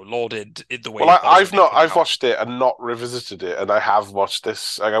 lauded the way Well, it was I've when it not. came I've out. watched it and not revisited it, and I have watched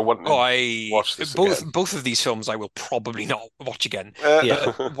this. Like, I want Oh, to I watch this both again. both of these films I will probably not watch again. Yeah.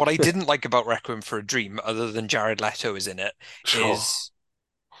 But what I didn't like about Requiem for a Dream, other than Jared Leto is in it, Sure. is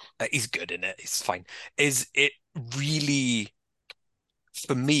he's good in it. It's fine. Is it really,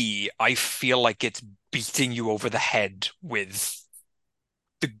 for me, I feel like it's beating you over the head with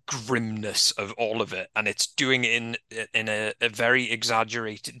the grimness of all of it, and it's doing it in a very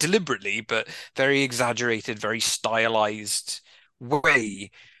exaggerated, deliberately, but very exaggerated, very stylized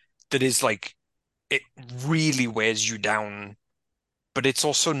way that is like it really wears you down, but it's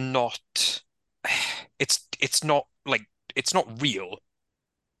also not. It's not like it's not real.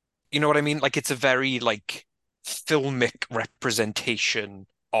 You know what I mean? Like it's a very like filmic representation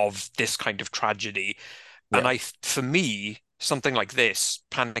of this kind of tragedy. And Yeah. for me, something like this,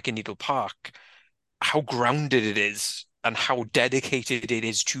 Panic in Needle Park, how grounded it is and how dedicated it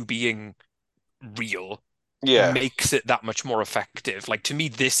is to being real Yeah. makes it that much more effective. Like to me,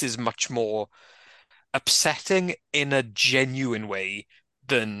 this is much more upsetting in a genuine way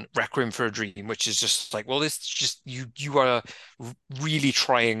than Requiem for a Dream, which is just like, well, it's just you are really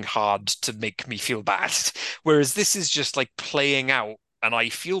trying hard to make me feel bad. Whereas this is just like playing out, and I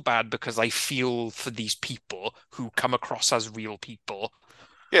feel bad because I feel for these people who come across as real people.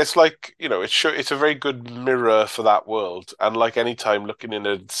 Yeah, it's like, it's a very good mirror for that world. And like any time looking in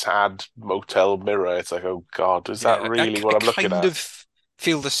a sad motel mirror, it's like, oh God, is that Yeah, really what I I'm looking kind at? of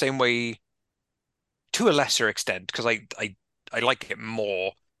feel the same way to a lesser extent because I like it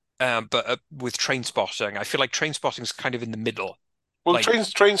more. But with Trainspotting, I feel like Trainspotting's kind of in the middle. Well, Like, Train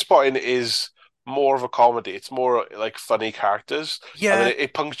Spotting is more of a comedy. It's more like funny characters, and then yeah,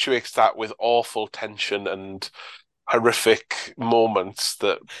 it punctuates that with awful tension and horrific moments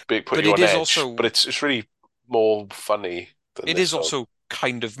that put but you it on is edge. also But it's really more funny than it this is film. also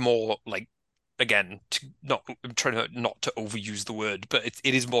kind of more like again I'm trying to not to overuse the word, but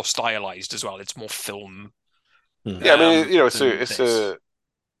it is more stylized as well. It's more film Hmm. Yeah, I mean, than it's this. a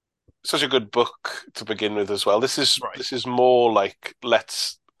such a good book to begin with as well. Right. This is more like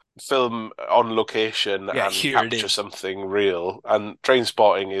let's film on location Yeah, and here it capture is. something real. And Train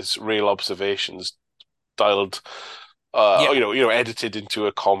Spotting is real observations dialed, Yeah, edited into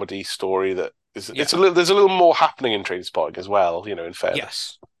a comedy story that is yeah, there's a little more happening in Train Spotting as well. In fairness.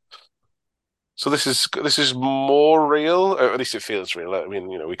 yes. So this is more real, or at least it feels real. I mean,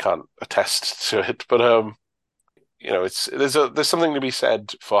 we can't attest to it, but it's there's something to be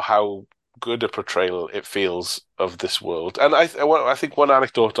said for how good a portrayal it feels of this world. And I think one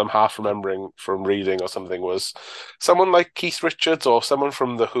anecdote I'm half remembering from reading or something was someone like Keith Richards or someone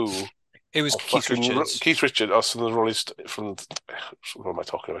from The Who It was or Keith fucking Richards. Keith Richards or some of the Rolling from what am I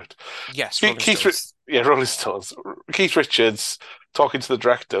talking about? Yes, Keith, Rolling Keith Stones. yeah, Rolling Stones. Keith Richards talking to the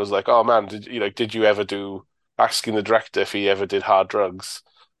director was like, "Oh man, did you ever do asking the director if he ever did hard drugs?"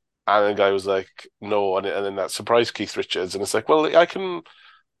 And the guy was like, "No," and then that surprised Keith Richards, and it's like, "Well, I can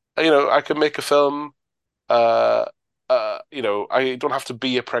make a film. Uh, I don't have to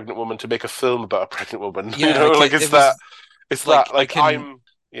be a pregnant woman to make a film about a pregnant woman. Yeah, like Like it was it's that, like like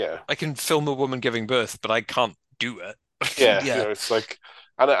yeah, I can film a woman giving birth, but I can't do it. yeah, Yeah, it's like,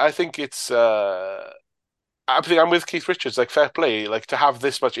 and I think I think I'm with Keith Richards. Like, fair play. Like to have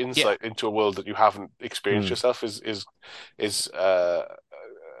this much yeah. insight into a world that you haven't experienced Hmm. yourself is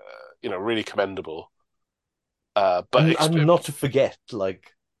really commendable. But And not to forget,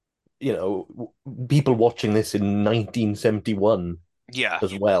 like, people watching this in 1971 Yeah.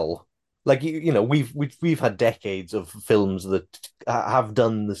 as well. Like, we've had decades of films that have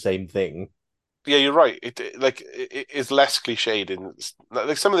done the same thing. yeah, you're right. It is less cliched in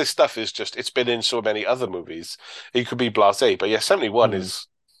like some of this stuff is just it's been in so many other movies. You could be blasé, but yeah, 71 Hmm. is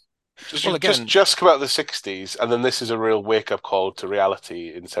just Well, you again, just come out of the 60s, and then this is a real wake up call to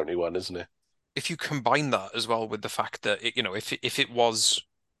reality in 71, isn't it? if you combine that as well with the fact that if it was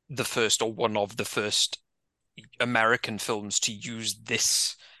the first or one of the first American films to use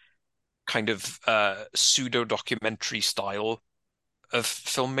this kind of pseudo documentary style of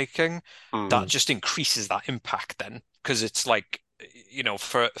filmmaking, Hmm. that just increases that impact then because it's like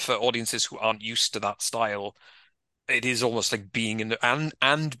for audiences who aren't used to that style, it is almost like being in the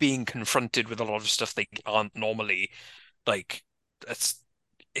and being confronted with a lot of stuff they aren't normally like it's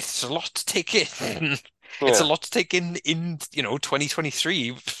it's a lot to take in. It's a Yeah, lot to take in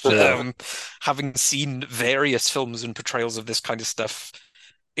 2023 yeah. having seen various films and portrayals of this kind of stuff,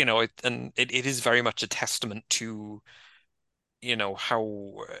 it is very much a testament to you know how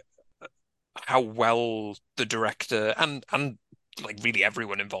well the director and like really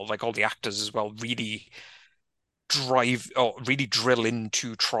everyone involved, like all the actors as well, really drive or really drill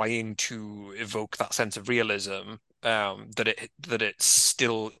into trying to evoke that sense of realism, that it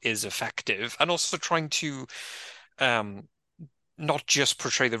still is effective, and also trying to not just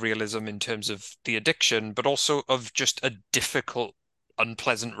portray the realism in terms of the addiction, but also of just a difficult,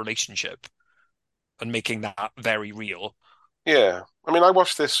 unpleasant relationship and making that very real. Yeah. I mean, I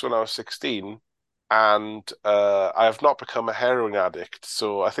watched this when I was 16 and I have not become a heroin addict,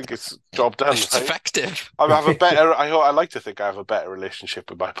 so I think it's job done, It's right? effective. I have a better, I like to think I have a better relationship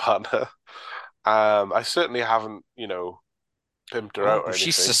with my partner. I certainly haven't, pimped her out Oh, or she's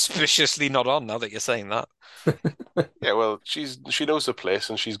anything. suspiciously not on now that you're saying that. Yeah, well, she knows the place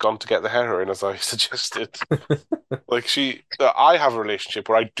and she's gone to get the heroin as I suggested. Like I have a relationship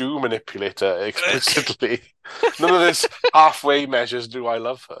where I do manipulate her explicitly. None of this halfway measures. Do I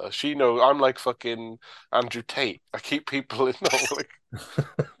love her? She knows I'm like fucking Andrew Tate. I keep people in. No, like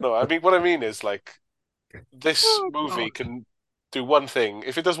no. I mean, what I mean is like this Oh, movie God. can do one thing.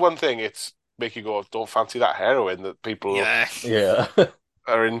 If it does one thing, it's make you go, "Don't fancy that heroin that people Yeah. Yeah.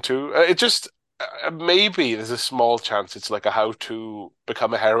 are into." It just maybe there's a small chance it's like a how to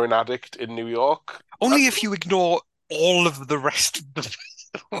become a heroin addict in New York. Only if you ignore all of the rest of the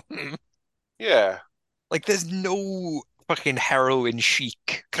film. Yeah. Like, there's no fucking heroin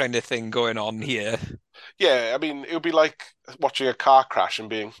chic kind of thing going on here. Yeah, I mean, it would be like watching a car crash and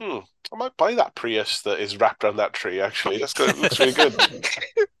being, I might buy that Prius that is wrapped around that tree, actually. That's good. It looks really good.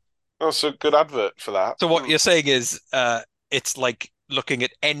 That's a good advert for that. So what you're saying is, it's like looking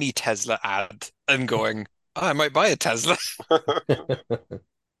at any Tesla ad and going, "Oh, I might buy a Tesla."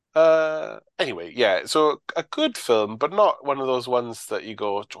 Anyway, yeah, so a good film, but not one of those ones that you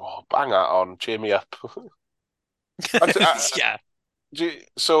go, oh, bang that on, cheer me up. And, Yeah.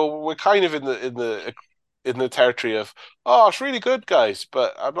 so we're kind of in the territory of, oh, it's really good, guys,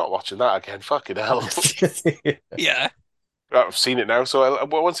 but I'm not watching that again. Fucking hell. Yeah. I've seen it now, so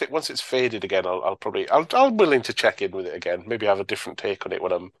once it's faded again, I'm willing to check in with it again. Maybe have a different take on it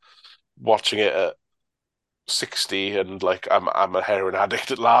when I'm watching it at 60 and like I'm a heroin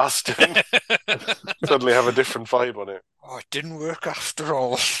addict at last, and suddenly have a different vibe on it. Oh, it didn't work after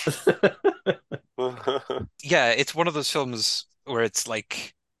all. Yeah, it's one of those films where it's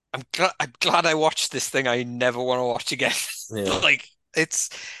like, I'm glad I watched this thing I never want to watch again. Yeah. Like, it's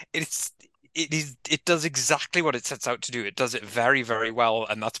it's it does exactly what it sets out to do. It does it very, very well,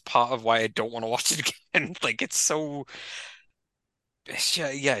 and that's part of why I don't want to watch it again. Like, it's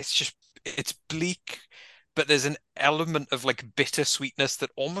just it's bleak, but there's an element of like bittersweetness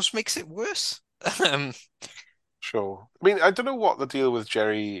that almost makes it worse. Um, Sure. I mean, I don't know what the deal with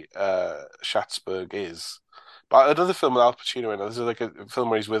Jerry Schatzberg is, but another film with Al Pacino in it. This is like a film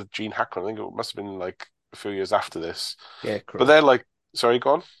where he's with Gene Hackman. I think it must have been like a few years after this. But Scarecrow. they're like, sorry,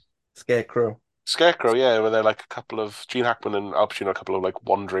 go on. Scarecrow. Scarecrow, yeah, where they're like a couple of Gene Hackman and Al Pacino, a couple of like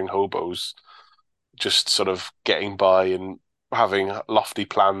wandering hobos, just sort of getting by and having lofty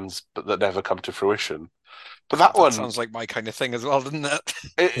plans, but that never come to fruition. But that that one, sounds like my kind of thing as well, doesn't it?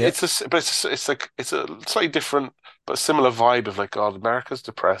 Yeah. it's like it's a slightly different but similar vibe of like, God, America's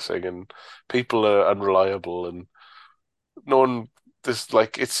depressing and people are unreliable and no one. There's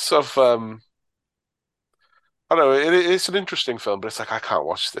like it's sort of I don't know. It's an interesting film, but it's like I can't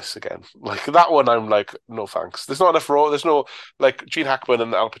watch this again. Like that one, I'm like, no thanks. There's not enough raw. There's no like Gene Hackman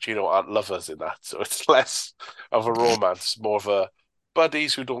and Al Pacino aren't lovers in that, so it's less of a romance, more of a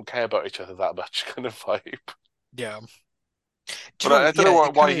buddies who don't care about each other that much kind of vibe. Yeah. Do But you know, I don't know yeah,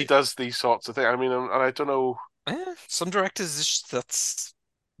 it why kind he of does these sorts of things. I mean, and I don't know. some directors that's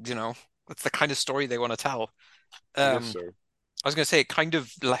you know, that's the kind of story they want to tell. I guess Um, so. I was gonna say it kind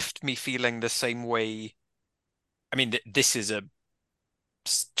of left me feeling the same way. I mean, th this is a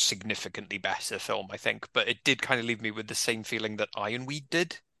significantly better film, I think, but it did kind of leave me with the same feeling that Ironweed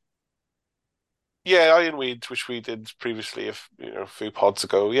did. Yeah, Ironweed, which we did previously, a few pods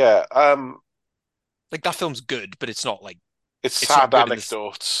ago. Yeah, Like that film's good, but it's it's not sad good in this.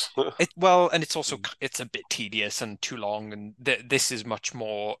 anecdotes. And it's also it's a bit tedious and too long, and this is much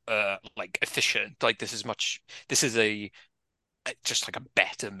more like efficient. Like this is a just like a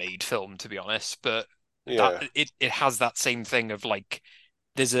better made film, to be honest. But that Yeah, it has that same thing of like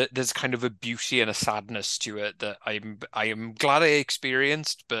there's kind of a beauty and a sadness to it that I am glad I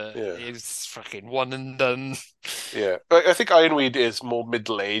experienced, but yeah, it's fucking one and done. yeah. I think Ironweed is more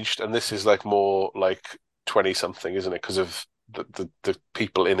middle-aged, and this is like more like 20 something, isn't it? Because of the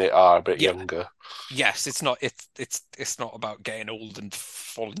people in it are a bit Yeah, younger. yes, it's not about getting old and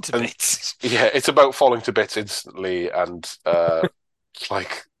falling to And bits. yeah, it's about falling to bits instantly and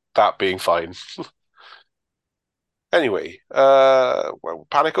like that being fine. Anyway, well,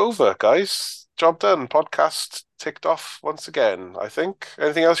 panic over, guys. job done. Podcast ticked off once again, I think.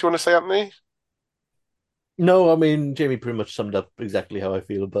 Anything else you want to say, Anthony? No, I mean, Jamie pretty much summed up exactly how I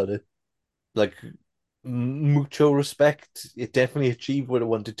feel about it. Like, mucho respect. It definitely achieved what it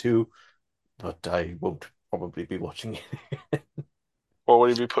wanted to, but I won't probably be watching it. Or will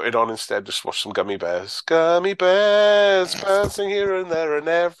you be putting on instead? Just watch some Gummy Bears. Gummy Bears bouncing here and there and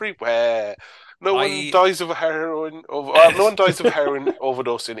everywhere. No one dies of a heroin. No one dies of a heroin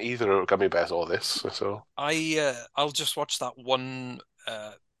overdose in either Gummy Bears or this. So I'll just watch that one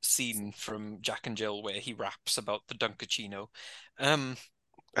scene from Jack and Jill where he raps about the Dunkachino. A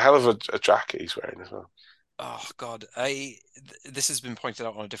hell of a jacket he's wearing as well. Oh God, this has been pointed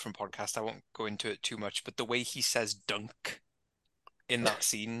out on a different podcast. I won't go into it too much, but the way he says "dunk" in that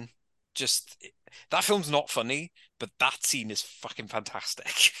scene, that film's not funny, but that scene is fucking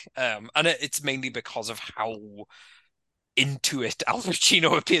fantastic. And it's mainly because of how into it Al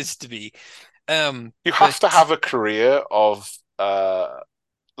Pacino appears to be. You have to have a career of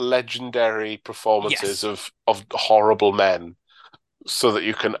legendary performances Yes. of horrible men so that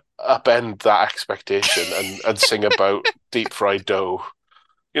you can upend that expectation and sing about deep fried dough,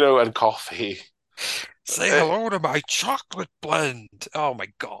 and coffee. Say hello to my chocolate blend. Oh my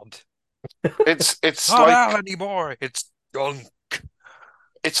God. It's Not like Al anymore. It's dunk.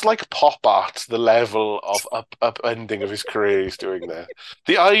 it's like pop art, the level of upending of his career he's doing there.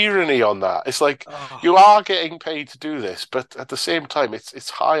 The irony on that, it's like you are getting paid to do this, but at the same time, it's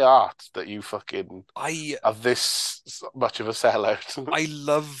high art that you fucking have this much of a sellout. I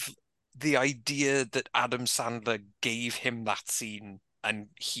love the idea that Adam Sandler gave him that scene and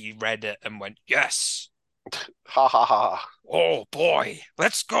he read it and went, yes. Ha ha ha. Oh boy,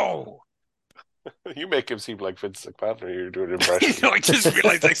 let's go. You make him seem like Vince McMahon when you're doing an impression. I just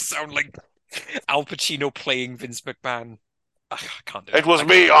realized I sound like Al Pacino playing Vince McMahon. I can't do it. It was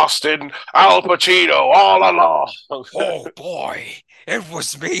me, Austin, Al Pacino, all along. Oh boy, it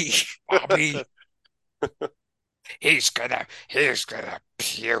was me, Bobby. He's gonna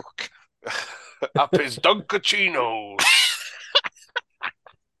puke up his Dunkachinos.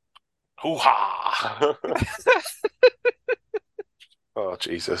 Hoo-ha. Oh,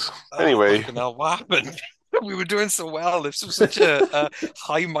 Jesus. Anyway. What happened? We were doing so well. This was such a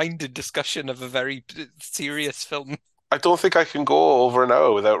high-minded discussion of a very serious film. I don't think I can go over an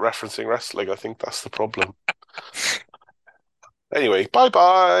hour without referencing wrestling. I think that's the problem. Anyway,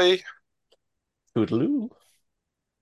 bye-bye. Toodaloo.